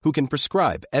physicians who can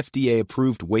prescribe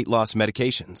FDA-approved weight loss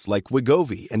medications like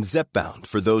Wegovy and Zepbound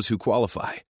for those who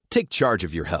qualify. Take charge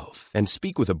of your health and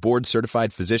speak with a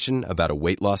board-certified physician about a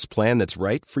weight loss plan that's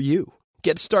right for you.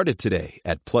 Get started today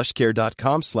at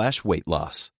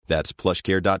plushcare.com/weightloss. That's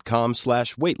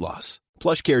plushcare.com/weightloss.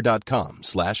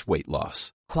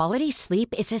 plushcare.com/weightloss. Quality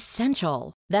sleep is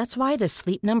essential. That's why the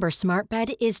Sleep Number Smart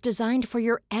Bed is designed for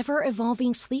your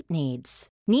ever-evolving sleep needs.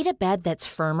 Need a bed that's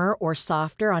firmer or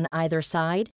softer on either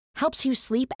side? Helps you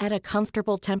sleep at a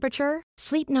comfortable temperature?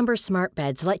 Sleep Number Smart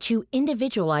Beds let you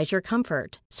individualize your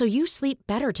comfort, so you sleep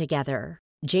better together.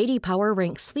 J.D. Power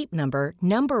ranks Sleep Number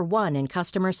 #1 in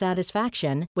customer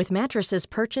satisfaction with mattresses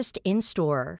purchased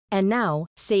in-store. And now,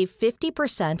 save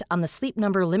 50% on the Sleep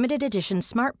Number Limited Edition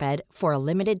Smart Bed for a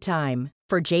limited time.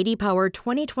 For J.D. Power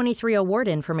 2023 award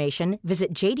information,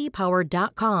 visit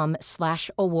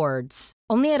jdpower.com/awards.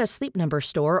 Only at a Sleep Number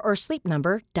store or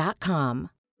sleepnumber.com.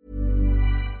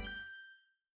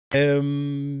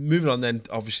 Moving on then,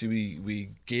 obviously we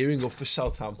gearing up for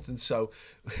Southampton, so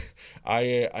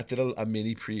I did a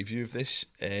mini preview of this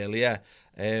earlier.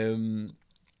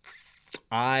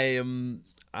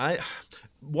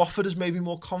 Watford is maybe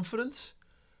more confident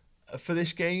for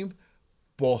this game,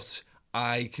 but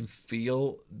I can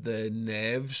feel the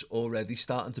nerves already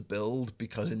starting to build,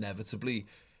 because inevitably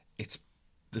it's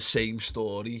the same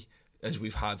story as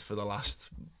we've had for the last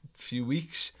few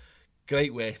weeks.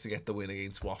 Great work to get the win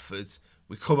against Watford.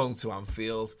 We come home to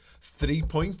Anfield, 3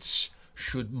 points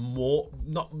should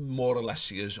not more or less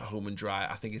see us home and dry.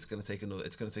 I think it's going to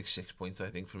take 6 points. I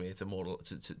think from here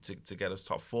to get us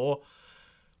top 4.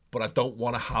 But I don't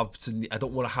want to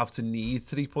have to need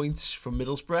 3 points from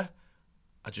Middlesbrough.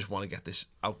 I just want to get this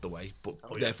out the way, but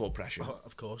therefore pressure.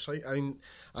 Of course.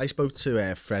 I spoke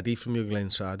to Freddie from Young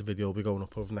Inside. The video will be going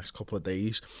up over the next couple of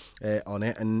days on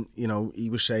it, and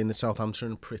he was saying that Southampton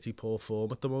are in pretty poor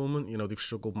form at the moment. They've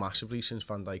struggled massively since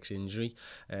Van Dijk's injury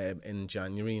in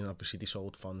January, and obviously they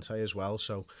sold Fonte as well.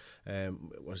 So,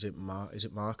 is it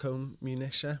Marco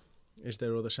Muniz? Is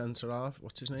their other centre half?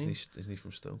 What's his name? Isn't he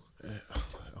from Stoke?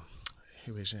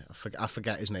 Who is it? I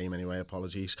forget his name anyway,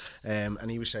 apologies.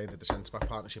 And he was saying that the centre-back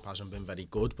partnership hasn't been very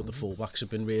good, but the full-backs have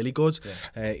been really good.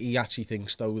 Yeah. He actually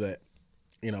thinks, though, that,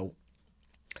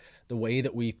 the way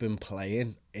that we've been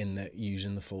playing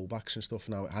using the full-backs and stuff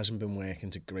now, it hasn't been working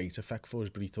to great effect for us,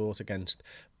 but he thought against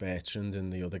Bertrand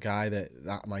and the other guy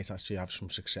that might actually have some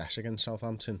success against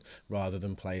Southampton rather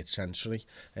than play it centrally,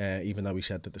 even though he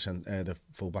said that the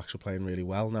full-backs were playing really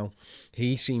well. Now,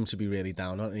 he seemed to be really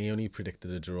down on it, and he only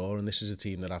predicted a draw, and this is a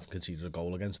team that haven't conceded a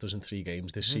goal against us in 3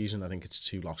 games this season. I think it's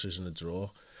 2 losses and a draw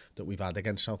that we've had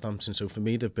against Southampton, so for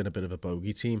me they've been a bit of a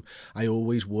bogey team. I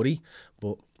always worry,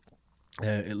 but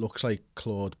it looks like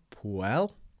Claude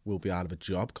Puel will be out of a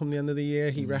job come the end of the year,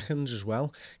 he reckons as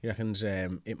well. He reckons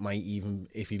it might even,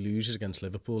 if he loses against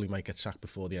Liverpool, he might get sacked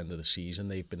before the end of the season.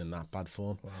 They've been in that bad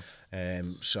form. Wow.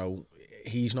 So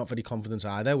he's not very confident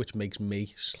either, which makes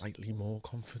me slightly more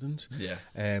confident. Yeah.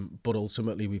 But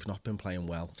ultimately, we've not been playing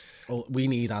well. We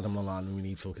need Adam Lallana and we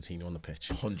need Phil Coutinho on the pitch.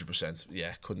 100%.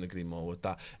 Yeah, couldn't agree more with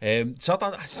that.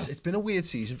 Southampton, it's been a weird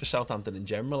season for Southampton in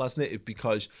general, hasn't it?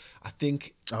 Because I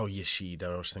think... Oh, Yoshida,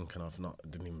 I was thinking of.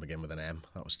 Didn't even begin with an M.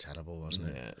 That was terrible, wasn't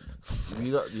it?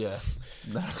 Yeah.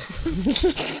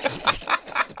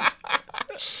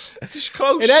 It's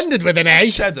close. It ended with an A. I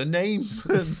said a name.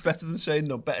 It's better than saying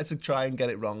no. Better to try and get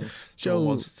it wrong. Someone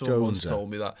once told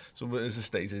me that. Someone as a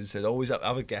state said, always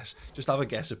have a guess. Just have a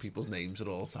guess of people's names at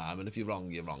all time, and if you're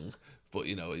wrong, you're wrong. But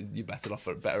you're better off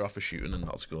for shooting and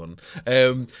not scoring.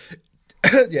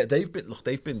 Yeah, they've not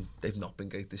been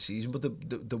great this season. But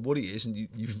the worry is, and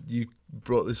you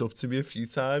brought this up to me a few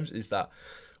times, is that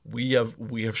we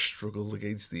have struggled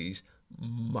against these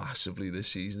massively this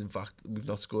season. In fact, we've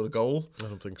not scored a goal. I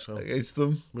don't think so. Against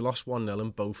them. We lost 1-0 in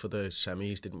both of the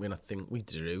semis, didn't we? And I think we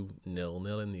drew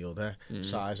 0-0 in the other.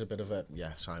 Si's a bit of a...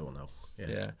 Yeah, Si will know.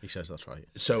 Yeah, he says that's right.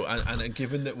 So, and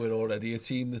given that we're already a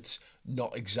team that's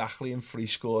not exactly in free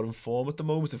scoring form at the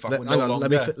moment, in fact, we're no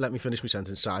longer... Let me finish my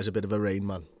sentence. Si's a bit of a Rain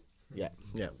Man. Yeah.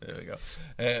 There we go.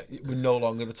 We're no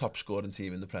longer the top scoring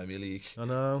team in the Premier League. I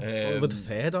know. We're the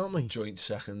third, aren't we? Joint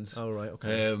second. Oh, right,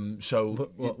 okay.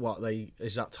 So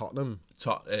is that Tottenham?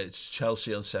 It's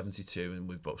Chelsea on 72, and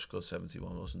we've both scored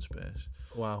 71. Wasn't Spurs?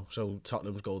 Wow. So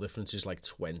Tottenham's goal difference is like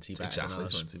 20 better than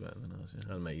ours. 20 better than ours.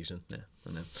 Yeah. Amazing. Yeah,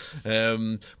 I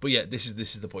know. But yeah, this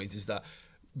is the point: is that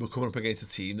we're coming up against a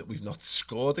team that we've not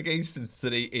scored against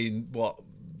in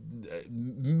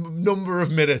number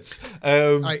of minutes.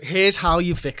 Right, here's how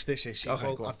you fix this issue.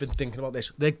 Okay, I've been thinking about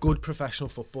this. They're good professional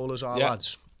footballers, our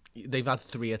lads. They've had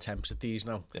 3 attempts at these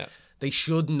now. Yeah. They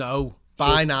should know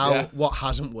by now what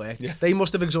hasn't worked. Yeah. They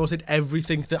must have exhausted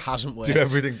everything that hasn't worked. Do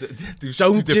everything.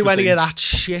 Don't do any of that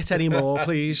shit anymore,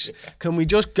 please. Can we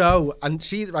just go and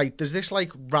see? Right, there's this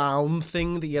like round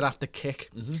thing that you'd have to kick.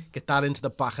 Get that into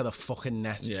the back of the fucking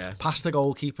net. Yeah. Past the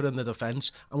goalkeeper in the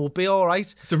defence, and we'll be all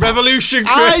right. It's a revolution,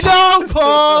 Chris. I know,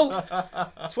 Paul.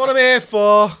 That's what I'm here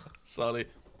for. Sorry.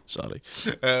 Sorry.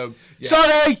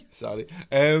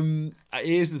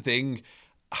 Here's the thing.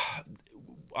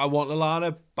 I want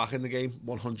Lallana back in the game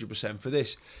 100% for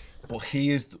this, but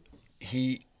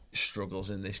he struggles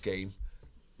in this game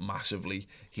massively.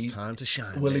 Time to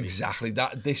shine. Well, baby. exactly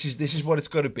that. This is what it's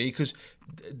got to be, because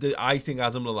I think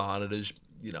Adam Lallana is,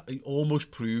 he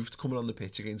almost proved coming on the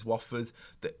pitch against Watford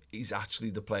that he's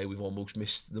actually the player we've almost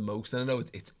missed the most. And I know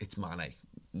it's Mane,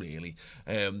 really.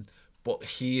 But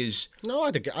he is... No,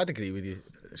 I'd agree with your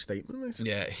statement, mate.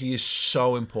 Yeah, he is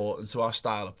so important to our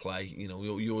style of play.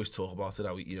 We always talk about it,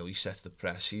 how he sets the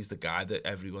press. He's the guy that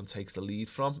everyone takes the lead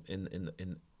from in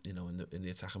the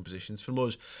attacking positions from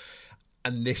us.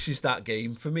 And this is that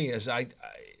game for me,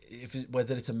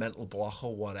 whether it's a mental block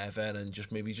or whatever, and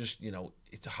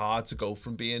it's hard to go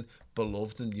from being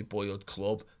beloved in your boyhood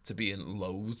club to being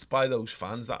loathed by those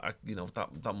fans.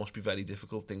 That must be a very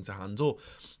difficult thing to handle.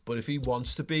 But if he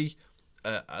wants to be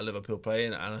a Liverpool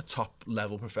player and a top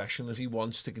level professional, if he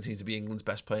wants to continue to be England's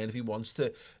best player, and if he wants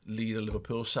to lead a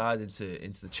Liverpool side into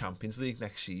the Champions League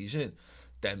next season,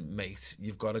 then mate,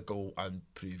 you've got to go and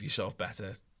prove yourself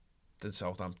better than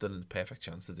Southampton and the perfect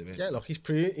chance to do it. Yeah, look, he's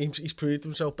proved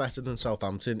himself better than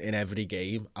Southampton in every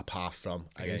game apart from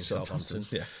against Southampton.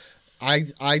 Yeah,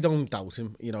 I don't doubt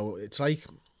him. You know, it's like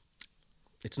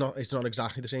it's not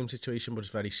exactly the same situation, but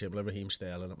it's very similar. Raheem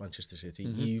Sterling at Manchester City.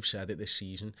 You've said it this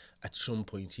season. At some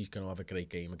point, he's going to have a great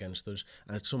game against us,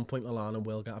 and at some point, Lallana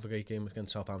will have a great game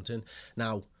against Southampton.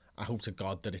 Now, I hope to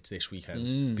God that it's this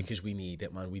weekend because we need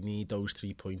it, man. We need those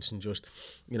 3 points, and just,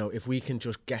 you know, if we can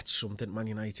just get something, Man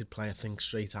United play, I think,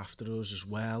 straight after us as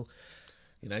well.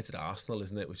 United Arsenal,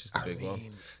 isn't it? Which is the big one.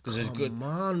 There's Come a good.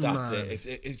 on, that's man.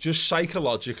 it. If just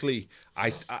psychologically,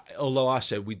 although I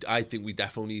said I think we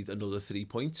definitely need another 3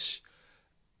 points.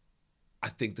 I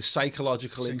think the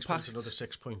psychological 6 impact. points, another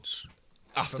 6 points.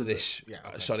 After this, yeah,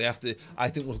 okay. sorry, I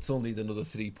think we'll still need another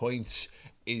 3 points.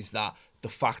 Is that the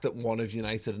fact that one of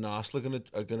United and Arsenal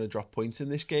are gonna drop points in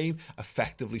this game,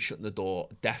 effectively shutting the door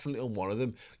definitely on one of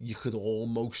them. You could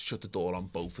almost shut the door on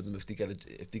both of them if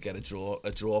they get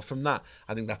a draw from that.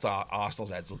 I think that's Arsenal's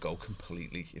heads will go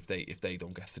completely if they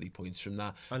don't get 3 points from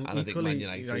that. And I think Man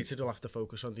United will have to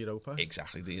focus on the Europa.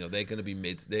 Exactly. You know, they're going to be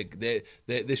mid. They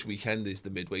this weekend is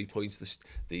the midway points.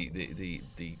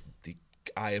 The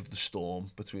eye of the storm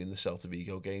between the Celta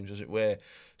Vigo games, as it were.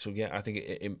 So yeah, I think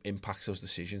it impacts those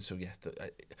decisions. So yeah,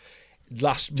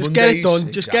 Just Mondays, get it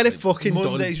done. Just exactly. get it fucking done.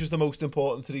 Mondays was the most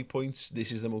important 3 points.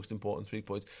 This is the most important 3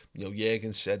 points. You know,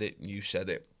 Jürgen said it. You said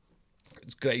it.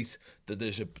 It's great that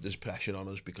there's pressure on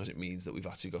us because it means that we've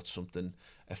actually got something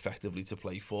effectively to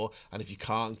play for. And if you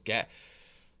can't,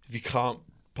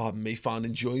 pardon me, find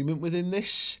enjoyment within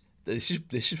this. This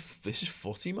is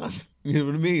footy, man. You know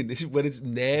what I mean? This is when it's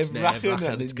nerve-wracking,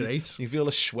 and it's great. You feel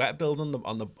a sweat build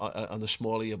on the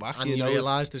small of your back. And you know?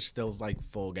 realise there's still like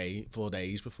 4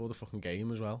 days before the fucking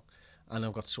game as well, and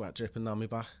I've got sweat dripping down my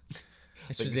back.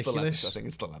 It's ridiculous. I think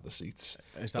it's the leather seats.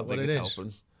 Is that what it is?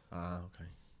 Helping. Ah, okay.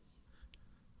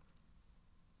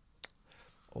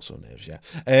 Also nerves, yeah.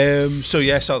 So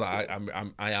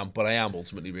that I am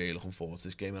ultimately really looking forward to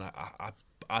this game, and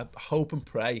I hope and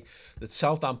pray that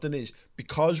Southampton is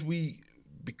because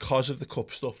of the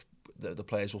cup stuff. The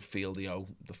players will feel the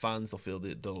fans. They'll feel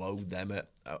the low. Them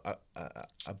are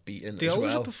beaten The as well.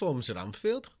 always a performance at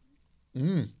Anfield.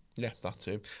 Yeah, that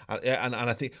too. And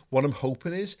I think what I'm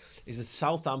hoping is that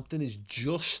Southampton is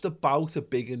just about a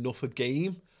big enough a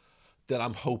game that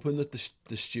I'm hoping that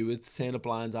the stewards turn a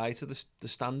blind eye to the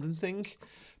standing thing,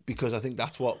 because I think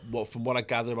that's what from what I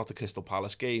gather about the Crystal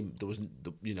Palace game, there was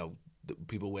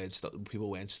people weren't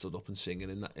stood up and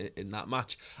singing in that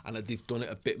match, and they've done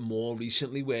it a bit more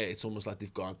recently where it's almost like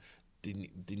they've gone, they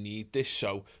need this,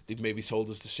 so they've maybe told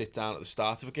us to sit down at the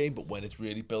start of a game, but when it's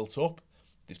really built up,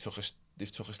 they've took us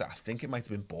that. I think it might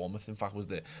have been Bournemouth, in fact, was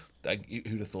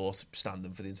who'd have thought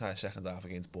standing for the entire second half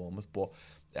against Bournemouth. But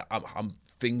I'm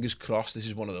fingers crossed this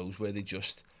is one of those where they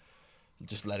just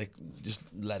let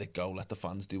it go, let the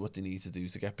fans do what they need to do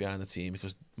to get behind the team,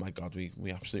 because my God, we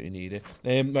absolutely need it.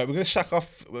 Right, we're going to sack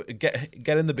off.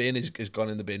 Get in the bin is gone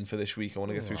in the bin for this week. I want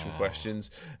to get through some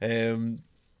questions.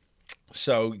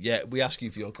 So yeah, we ask you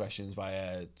for your questions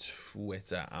via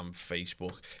Twitter and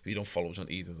Facebook. If you don't follow us on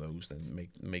either of those, then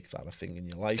make that a thing in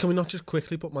your life. Can we not just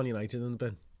quickly put Man United in the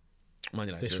bin? Man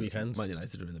United this weekend. Man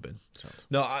United are in the bin. Sad.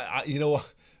 No, I you know what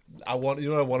I want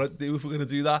to do if we're going to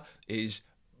do that is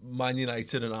Man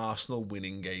United and Arsenal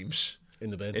winning games In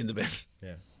the bin.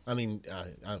 Yeah. I mean,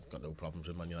 I've got no problems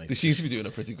with Man United. They seem to be doing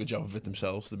a pretty good job of it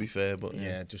themselves, to be fair. But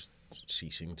yeah, just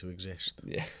ceasing to exist.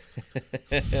 Yeah.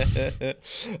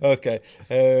 Okay.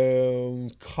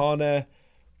 Connor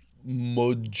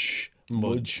Mudge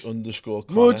underscore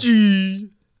Connor.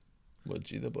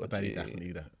 Mudgy the budgie. I bet he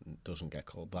definitely doesn't get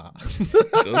called that.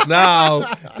 Does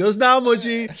now,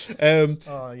 Mudgy.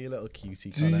 Oh, you little cutie.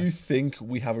 Do you think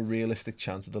we have a realistic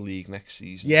chance of the league next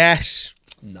season? Yes.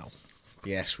 No.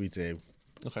 Yes, we do.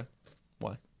 Okay.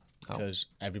 Why? Because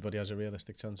everybody has a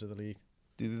realistic chance of the league.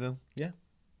 Do they then? Yeah.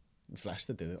 If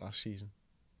Leicester did it last season.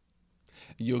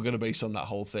 You're going to base on that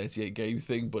whole 38 game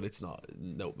thing, but it's not.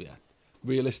 No, yeah.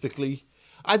 Realistically,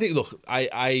 I think. Look,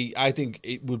 I think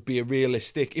it would be a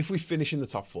realistic if we finish in the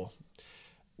top 4.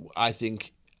 I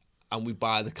think, and we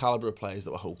buy the calibre of players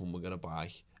that we're hoping we're going to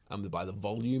buy, and we buy the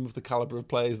volume of the calibre of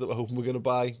players that we're hoping we're going to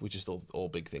buy, which is still all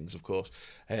big things, of course.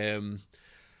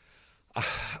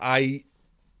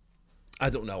 I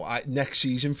don't know. Next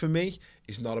season for me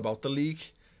is not about the league.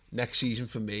 Next season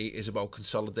for me is about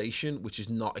consolidation, which is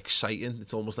not exciting.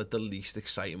 It's almost like the least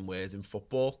exciting word in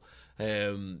football.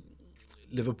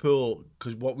 Liverpool,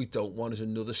 because what we don't want is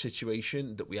another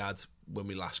situation that we had when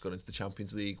we last got into the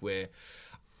Champions League, where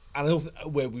And I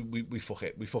don't where we fuck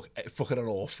it. We fuck it on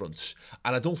all fronts.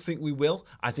 And I don't think we will.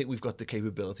 I think we've got the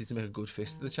capability to make a good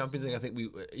fist of the Champions League. I think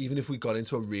even if we got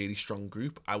into a really strong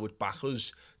group, I would back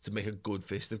us to make a good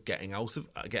fist of getting out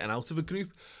of a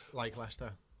group. Like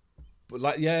Leicester.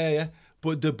 But yeah.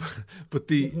 But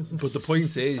the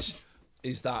point is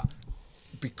that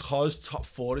because top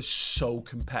four is so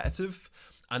competitive,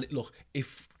 and look,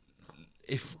 if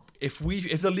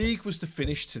the league was to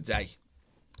finish today,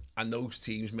 and those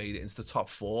teams made it into the top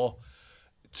four,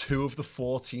 2 of the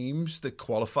 4 teams that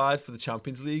qualified for the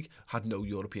Champions League had no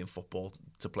European football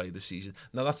to play this season.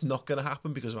 Now that's not going to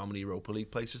happen because of how many Europa League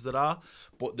places there are.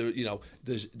 But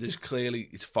there's clearly,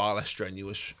 it's far less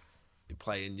strenuous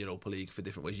playing Europa League for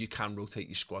different ways. You can rotate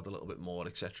your squad a little bit more,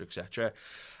 etc., etc.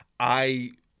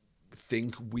 I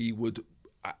think we will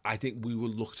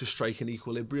look to strike an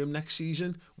equilibrium next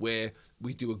season where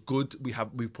we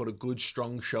put a good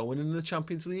strong showing in the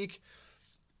Champions League.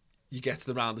 You get to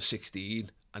the round of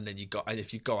 16, and then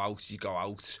if you go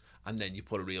out, and then you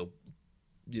put a real,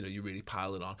 you really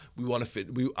pile it on.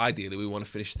 Ideally we want to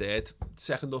finish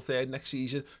second or third next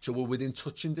season, so we're within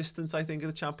touching distance, I think, of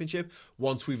the Championship.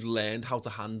 Once we've learned how to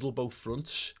handle both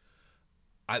fronts.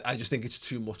 I just think it's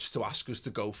too much to ask us to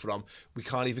go from we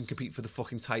can't even compete for the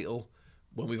fucking title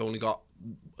when we've only got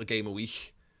a game a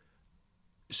week.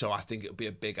 So I think it would be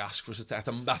a big ask for us to take.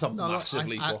 That's a massive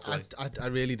leap up. I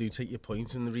really do take your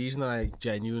point, and the reason that I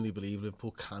genuinely believe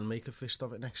Liverpool can make a fist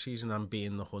of it next season and be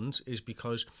in the hunt is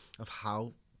because of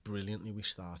how brilliantly we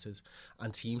started.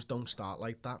 And teams don't start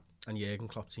like that, and Jurgen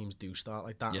Klopp teams do start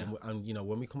like that. Yeah. And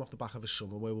when we come off the back of a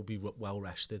summer where we'll be well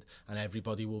rested, and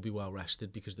everybody will be well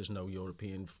rested because there's no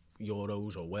European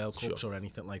Euros or World Cups or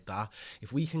anything like that.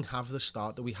 If we can have the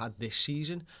start that we had this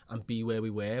season and be where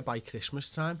we were by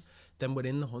Christmas time, then we're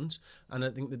in the hunt. And I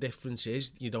think the difference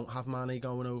is you don't have Mane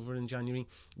going over in January.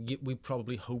 We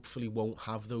probably, hopefully, won't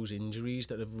have those injuries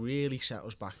that have really set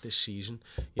us back this season.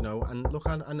 And look,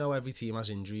 I know every team has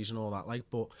injuries and all that,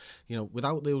 but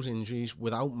without those injuries,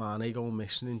 without Mane going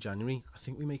missing in January, I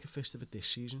think we make a fist of it this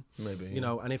season. Maybe.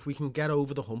 And if we can get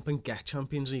over the hump and get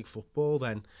Champions League football,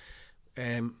 then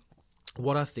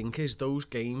what I think is those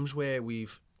games where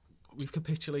we've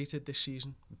capitulated this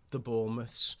season, the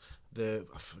Bournemouths,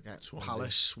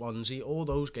 Palace, Swansea, all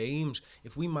those games,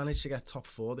 if we manage to get top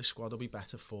 4, this squad will be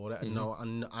better for it.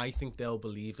 And I think they'll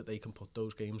believe that they can put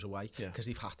those games away because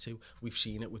they've had to. We've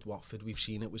seen it with Watford, we've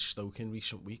seen it with Stoke in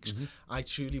recent weeks. I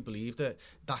truly believe that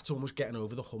that's almost getting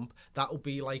over the hump. That'll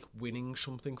be like winning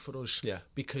something for us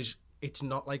because it's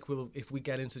not like if we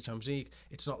get into the Champions League,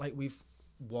 it's not like we've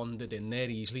wandered in there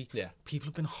easily. People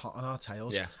have been hot on our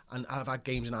tails and have had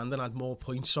games in hand and had more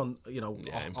points on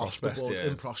off the board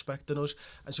in prospect than us,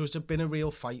 and so it's been a real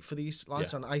fight for these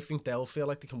lads, and I think they'll feel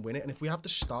like they can win it. And if we have the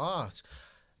start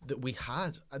that we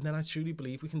had, and then I truly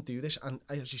believe we can do this, and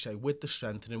as you say, with the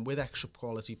strengthening, with extra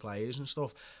quality players and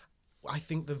stuff, I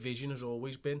think the vision has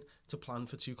always been to plan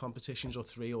for 2 competitions or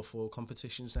 3 or 4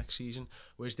 competitions next season,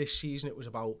 whereas this season it was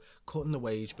about cutting the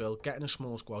wage bill, getting a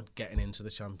small squad, getting into the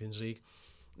Champions League.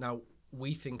 Now,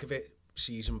 we think of it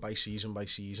season by season by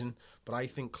season, but I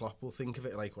think Klopp will think of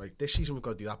it like, right, this season we've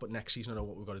got to do that, but next season I know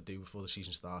what we've got to do before the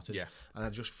season started. And I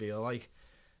just feel like,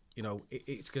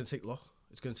 it's going to take luck.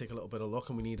 It's going to take a little bit of luck,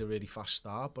 and we need a really fast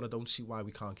start, but I don't see why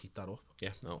we can't keep that up.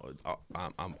 Yeah, no,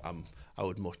 I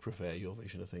would much prefer your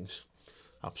vision of things.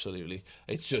 Absolutely.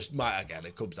 It's just, again,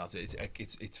 it comes down to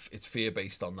it's fear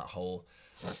based on that whole...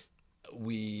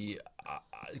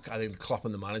 I think Klopp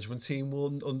and the management team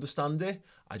will understand it.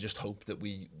 I just hope that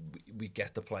we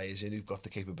get the players in who've got the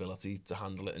capability to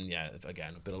handle it. And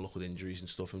again, a bit of luck with injuries and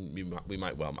stuff, and we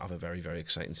might well have a very, very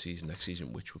exciting season next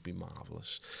season, which would be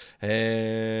marvellous.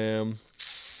 Here's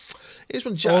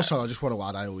one. Also, I just want to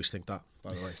add, I always think that,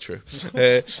 by the way. True.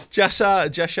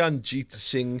 Jashan Jeet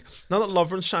Singh. Now that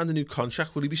Lovren signed a new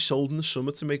contract, will he be sold in the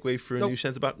summer to make way for a new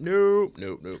centre-back? No.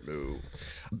 You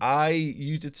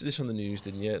did this on the news,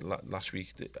 didn't you, last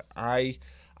week? I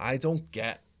don't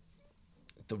get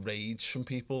the rage from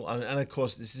people, and of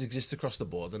course this exists across the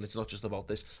board, and it's not just about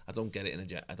this. I don't get it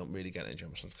I don't really get it in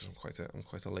general sense because I'm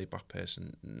quite a laid-back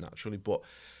person naturally, but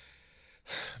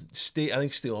I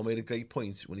think Steele made a great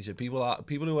point when he said people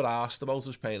who are asked about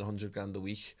us paying $100,000 a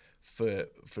week for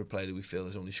a player that we feel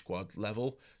is only squad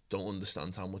level don't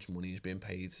understand how much money is being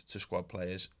paid to squad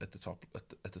players at the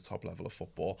top level of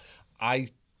football. I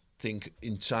think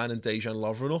in signing Dejan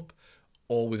Lovren up,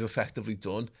 all we've effectively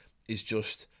done is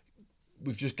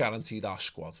we've just guaranteed our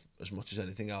squad as much as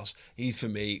anything else. He, for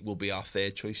me, will be our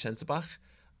 3rd choice centre back,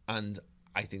 and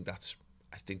I think that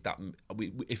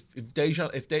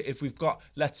if we've got,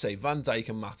 let's say, Van Dijk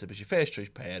and Matip as your first choice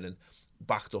pairing,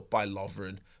 backed up by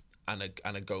Lovren, and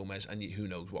a Gomez, and who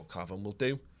knows what Klavan will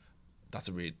do. I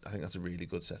think that's a really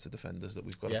good set of defenders that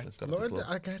we've got. Yeah.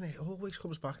 Again, it always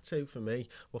comes back to, for me,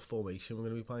 what formation we're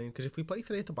going to be playing. Because if we play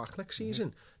 3 at the back next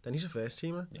season, then he's a first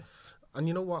teamer. Yeah. And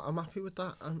you know what? I'm happy with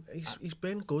that. And he's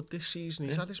been good this season.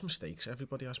 He's had his mistakes.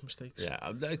 Everybody has mistakes.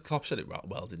 Yeah, Klopp said it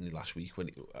well, didn't he, last week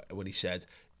when he said,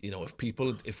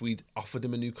 if we'd offered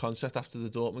him a new contract after the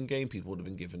Dortmund game, people would have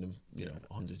been giving him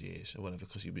 100 years or whatever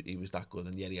because he was that good.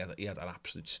 And yet he had an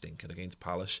absolute stinker against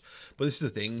Palace. But this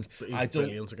is the thing. But he's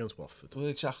brilliant against Watford. Well,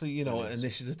 exactly. And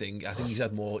this is the thing. I think he's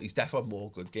definitely had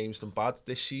more good games than bad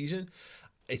this season.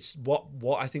 It's what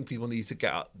I think people need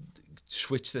to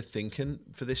switch their thinking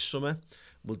for this summer.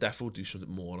 We'll definitely do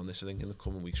something more on this, I think, in the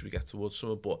coming weeks we get towards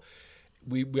summer. But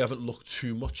we haven't looked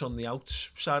too much on the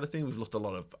outside of things. We've looked a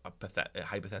lot of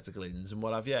hypothetical ins and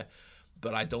what have you.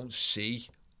 But I don't see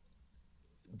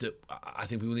that. I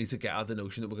think people need to get out of the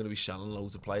notion that we're going to be selling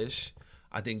loads of players.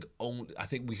 I think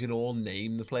we can all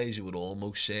name the players who would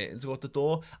almost certain to go out the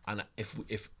door. And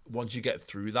if once you get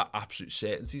through that absolute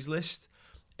certainties list,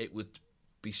 it would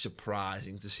be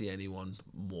surprising to see anyone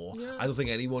more. Yeah. I don't think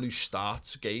anyone who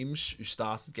started games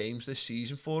this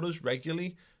season for us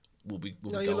regularly will be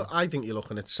going. I think you're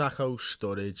looking at Sakho,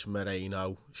 Sturridge,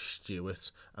 Moreno,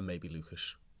 Stewart, and maybe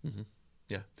Lucas. Mm-hmm.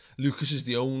 Yeah, Lucas is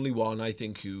the only one I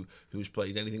think who's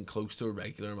played anything close to a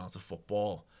regular amount of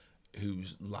football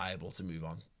who's liable to move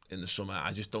on in the summer.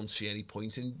 I just don't see any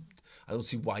point in. I don't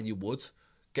see why you would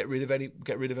get rid of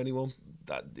anyone,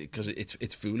 that because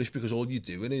it's foolish, because all you're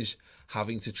doing is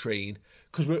having to train,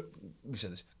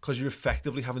 because you're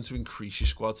effectively having to increase your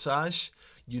squad size.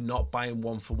 You're not buying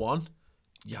 1 for 1,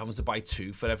 you're having to buy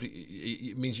 2 for every.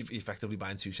 It means you're effectively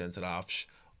buying 2 centre halves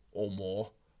or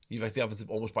more. You're having to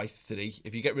almost buy 3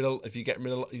 if you get rid of,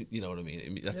 you know what I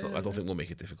mean. I don't think we'll make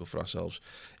it difficult for ourselves,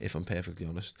 if I'm perfectly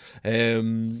honest.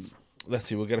 Let's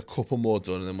see, we'll get a couple more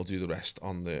done and then we'll do the rest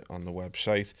on the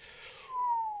website.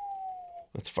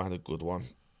 Let's find a good one.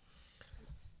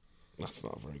 That's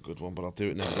not a very good one, but I'll do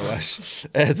it nevertheless.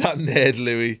 That nerd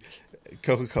Louis,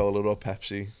 Coca-Cola or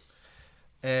Pepsi?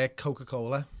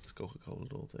 Coca-Cola. It's Coca-Cola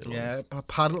all day. Yeah,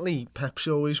 apparently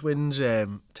Pepsi always wins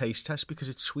taste test because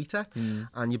it's sweeter,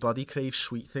 and your body craves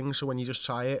sweet things. So when you just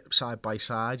try it side by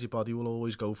side, your body will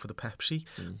always go for the Pepsi.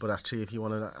 But actually, if you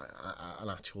want an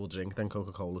actual drink, then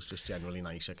Coca-Cola's just generally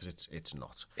nicer because it's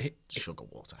not sugar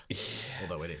water,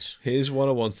 although it is. Here's what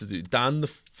I want to do. Dan the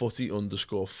Footy _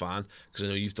 because I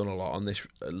know you've done a lot on this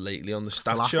lately on the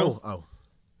stat falafel. show. Oh.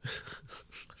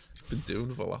 Been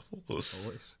doing falafel.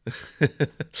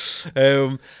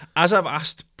 As I've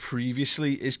asked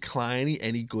previously, is Kleiny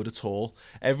any good at all?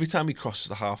 Every time he crosses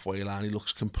the halfway line, he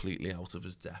looks completely out of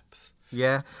his depth.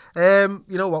 Yeah. You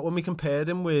know what? When we compared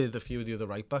him with a few of the other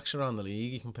right backs around the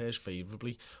league, he compares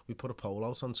favourably. We put a poll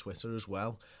out on Twitter as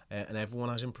well, and everyone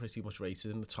has him pretty much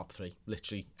rated in the top 3.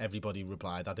 Literally, everybody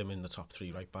replied at him in the top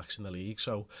 3 right backs in the league.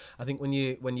 So I think when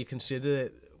you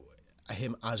consider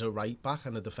him as a right back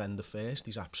and a defender first,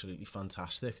 he's absolutely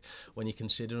fantastic. When you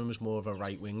consider him as more of a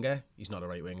right winger, he's not a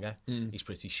right winger. He's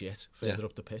pretty shit further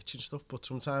up the pitch and stuff. But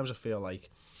sometimes I feel like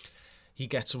he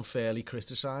gets unfairly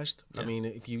criticised. I mean,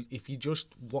 if you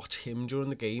just watch him during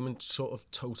the game and sort of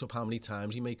total up how many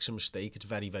times he makes a mistake, it's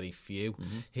very, very few.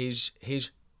 His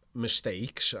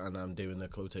mistakes, and I'm doing the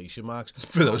quotation marks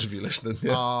for those of you listening,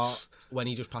 are when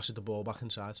he just passes the ball back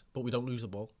inside, but we don't lose the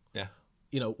ball. Yeah.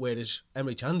 Whereas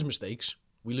Emre Can's mistakes,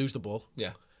 we lose the ball.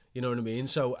 Yeah. You know what I mean?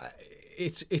 So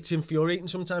it's infuriating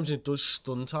sometimes, and it does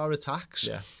stunt our attacks.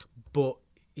 Yeah. But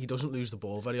he doesn't lose the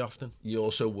ball very often. You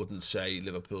also wouldn't say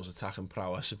Liverpool's attacking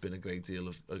prowess have been a great deal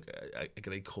of a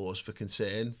great cause for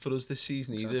concern for us this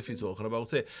season either, if you're talking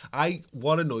about it.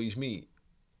 What annoys me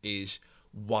is,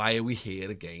 why are we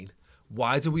here again?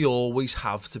 Why do we always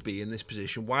have to be in this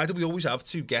position? Why do we always have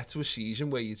to get to a season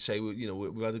where you'd say,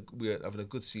 we're having a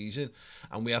good season,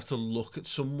 and we have to look at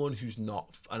someone who's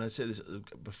not? And I said this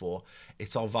before,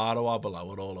 it's Alvaro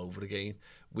Arbeloa all over again.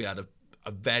 We had a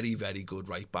very, very good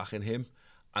right back in him,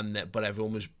 but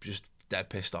everyone was just dead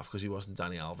pissed off because he wasn't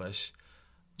Dani Alves,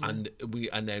 and we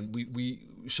upgraded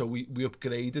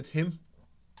him,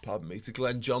 to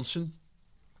Glenn Johnson.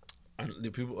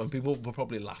 And people were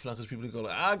probably laughing at, because people go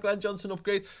like, Glenn Johnson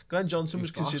upgrade. Glenn Johnson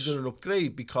was considered an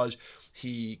upgrade because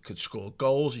he could score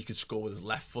goals, he could score with his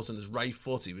left foot and his right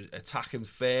foot, he was attacking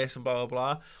first and blah, blah,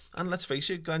 blah. And let's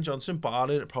face it, Glenn Johnson,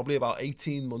 barring probably about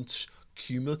 18 months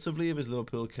cumulatively of his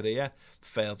Liverpool career,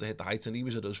 failed to hit the heights, and he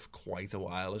was at us for quite a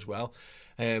while as well.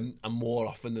 And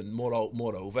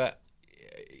moreover,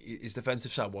 his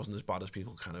defensive side wasn't as bad as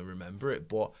people kind of remember it,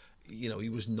 but you know, he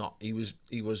was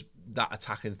that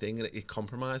attacking thing, and it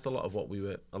compromised a lot of what we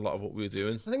were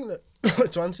doing. I think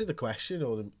that to answer the question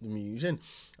or the musing,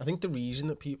 I think the reason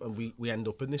that people we end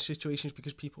up in this situation is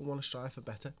because people want to strive for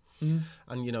better,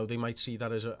 and you know they might see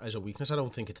that as a weakness. I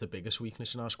don't think it's the biggest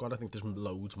weakness in our squad. I think there's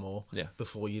loads more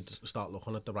before you start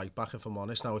looking at the right back. If I'm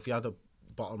honest, now if you had a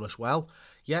bottomless well,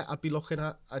 I'd be looking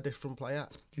at a different player.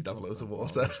 You'd have loads of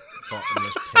water.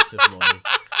 Bottomless pit of money.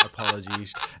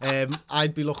 Apologies.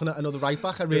 I'd be looking at another right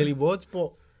back. I really would,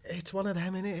 but it's one of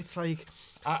them, innit? It's like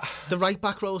the right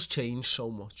back roles change so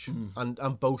much,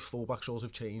 and both full backs roles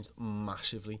have changed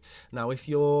massively. Now, if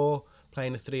you're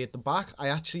playing a three at the back,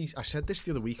 I said this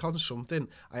the other week on something.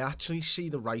 I actually see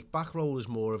the right back role as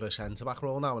more of a centre back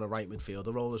role now, and a right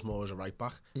midfielder role as more as a right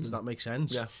back. Does that make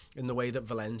sense? Yeah. In the way that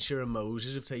Valencia and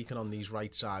Moses have taken on these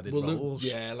right-sided roles.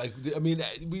 Yeah, like I mean,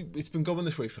 it's been going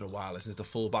this way for a while, isn't it? The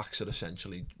full backs are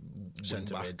essentially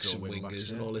centre backs and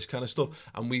wingers and all this kind of stuff.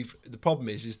 And the problem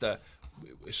is that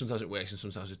sometimes it works and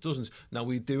sometimes it doesn't. Now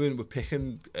we're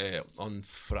picking on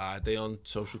Friday on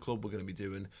Social Club. We're going to be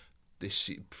doing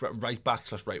this right back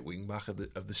 / right wing back of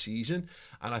the season,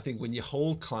 and I think when you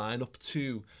hold Klein up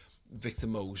to Victor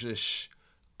Moses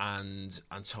and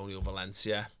Antonio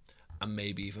Valencia, and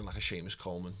maybe even like a Seamus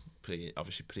Coleman,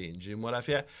 obviously pre-injury and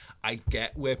whatever, I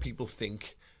get where people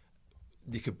think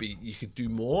you could do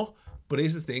more. But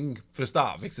here's the thing: for a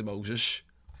start, Victor Moses,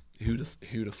 who'd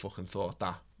have fucking thought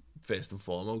that first and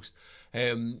foremost.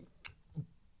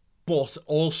 But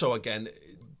also again,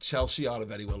 Chelsea are a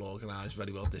very well organised,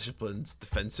 very well disciplined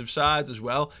defensive side as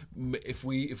well. If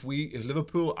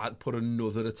Liverpool had put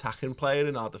another attacking player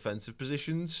in our defensive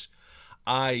positions,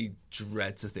 I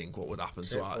dread to think what would happen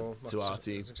to our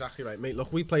team. That's exactly right, mate.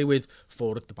 Look, we play with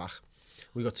 4 at the back.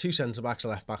 We've got 2 centre backs, a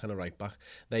left back and a right back.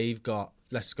 They've got,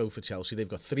 let's go for Chelsea, they've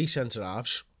got 3 centre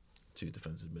halves, 2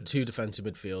 defensive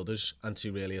midfielders and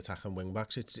 2 really attacking wing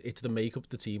backs. It's the makeup of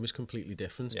the team is completely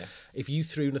different. Yeah. If you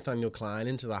threw Nathaniel Klein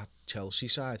into that Chelsea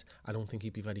side, I don't think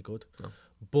he'd be very good. No.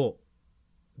 But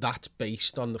that's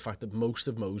based on the fact that most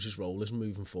of Moses' role is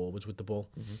moving forwards with the ball.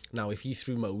 Now, if you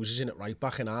threw Moses in at right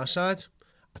back in our side,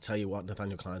 I tell you what,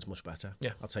 Nathaniel Klein's much better.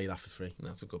 Yeah, I'll tell you that for free.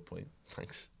 That's a good point.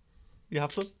 Thanks. You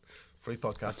have done. Free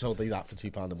podcast. I've told you that for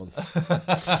 £2 a month.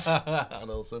 And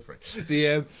also free.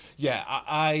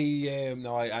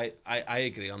 I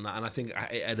agree on that, and I think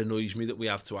it annoys me that we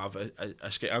have to have a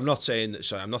I'm not saying,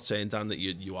 Dan, that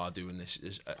you are doing this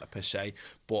per se,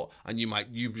 but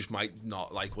you just might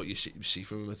not like what you see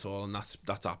from him at all, and that's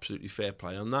absolutely fair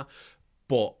play on that.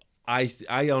 But I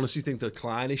honestly think the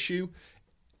Klein issue,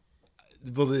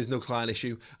 well, there's no Klein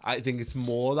issue. I think it's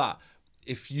more that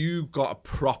if you got a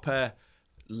proper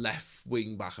left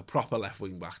wing back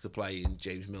to play in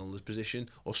James Milner's position,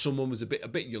 or someone was a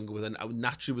bit younger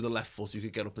naturally with a left foot who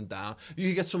could get up and down. You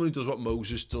could get someone who does what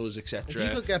Moses does, etc. If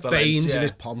you could get Baines in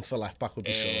his pomp for left back, would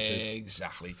be sorted.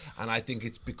 Exactly, and I think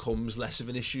it becomes less of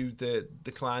an issue,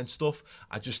 the Klein stuff.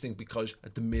 I just think because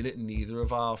at the minute neither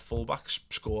of our fullbacks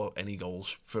score any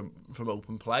goals from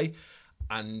open play.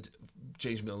 And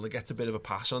James Milner gets a bit of a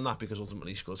pass on that because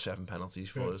ultimately he scored 7 penalties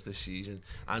for us this season,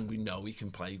 and we know he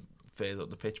can play further up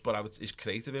the pitch. But his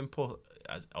creative input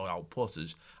or output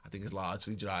is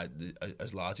largely dried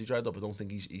up. I don't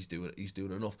think he's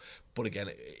doing enough. But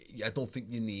again, I don't think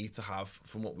you need to have,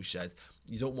 from what we said,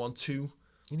 you don't want to.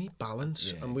 You need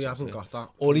balance, and we haven't got that.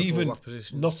 Or even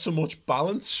not so much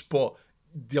balance, but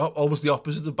almost the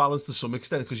opposite of balance to some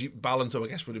extent, because balance, I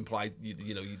guess, would imply you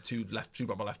two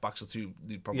proper left backs or two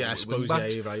proper wing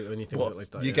backs. You're right when you think of it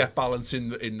like that. You get balance in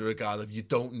the regard of you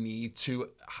don't need to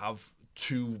have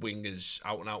 2 wingers,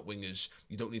 out and out wingers.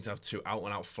 You don't need to have 2 out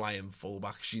and out flying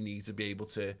fullbacks. You need to be able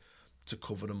to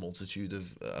cover a multitude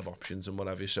of options and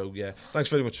whatever. So yeah, thanks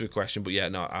very much for the question. But yeah,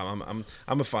 no, I'm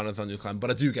a fan of Nathaniel Klein, but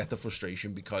I do get the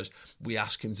frustration because we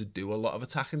ask him to do a lot of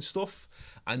attacking stuff,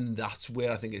 and that's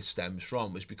where I think it stems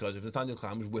from. Is because if Nathaniel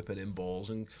Klein was whipping in balls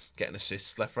and getting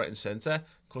assists left, right, and centre,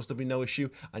 of course there'd be no issue,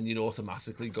 and you'd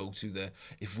automatically go to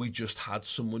if we just had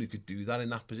someone who could do that in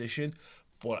that position.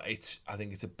 But I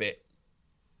think it's a bit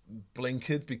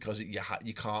blinkered because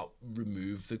you can't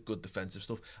remove the good defensive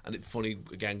stuff. And it's funny,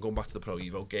 again, going back to the Pro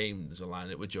Evo game, there's a line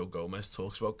in it where Joe Gomez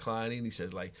talks about Klein, and he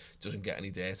says doesn't get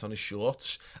any dirt on his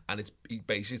shorts, and it's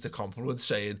a compliment,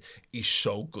 saying he's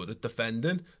so good at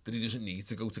defending that he doesn't need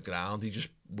to go to ground, he just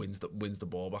wins the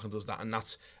ball back and does that. And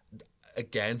that's,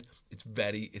 again, it's a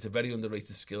very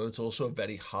underrated skill, and it's also a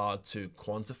very hard to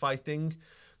quantify thing,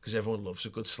 because everyone loves a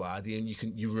good slidey, and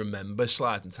you remember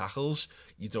sliding tackles.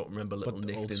 You don't remember little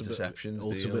nicked interceptions.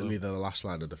 Ultimately, they're the last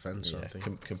line of defence, aren't they?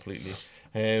 Completely.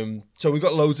 So we've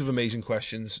got loads of amazing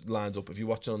questions lined up. If you're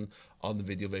watching on the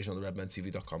video version on the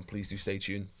redmentv.com, please do stay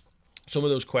tuned. Some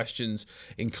of those questions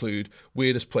include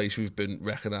weirdest place we've been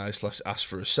recognised / asked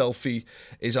for a selfie.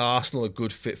 Is Arsenal a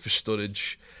good fit for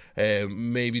Sturridge?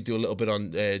 Maybe do a little bit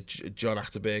on John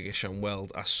Achterberg. Sean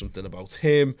Weld asked something about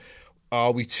him.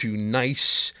 Are we too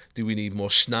nice? Do we need more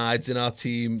Snides in our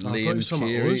team? Liam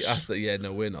Keary asked that. Yeah,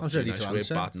 no, we're not too nice.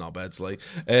 We're bad knobheads, like.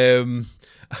 And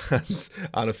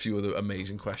a few other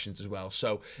amazing questions as well.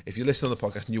 So if you listen on the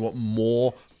podcast and you want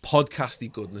more podcasty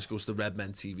goodness, go to the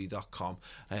redmentv.com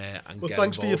and get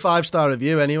thanks involved. for your 5-star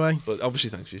review anyway. But obviously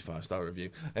thanks for your 5-star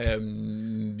review.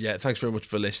 Yeah, thanks very much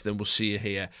for listening. We'll see you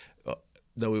here.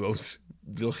 No, we won't.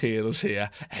 You'll hear us here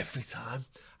every time.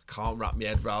 I can't wrap my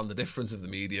head around the difference of the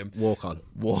medium. Walk on.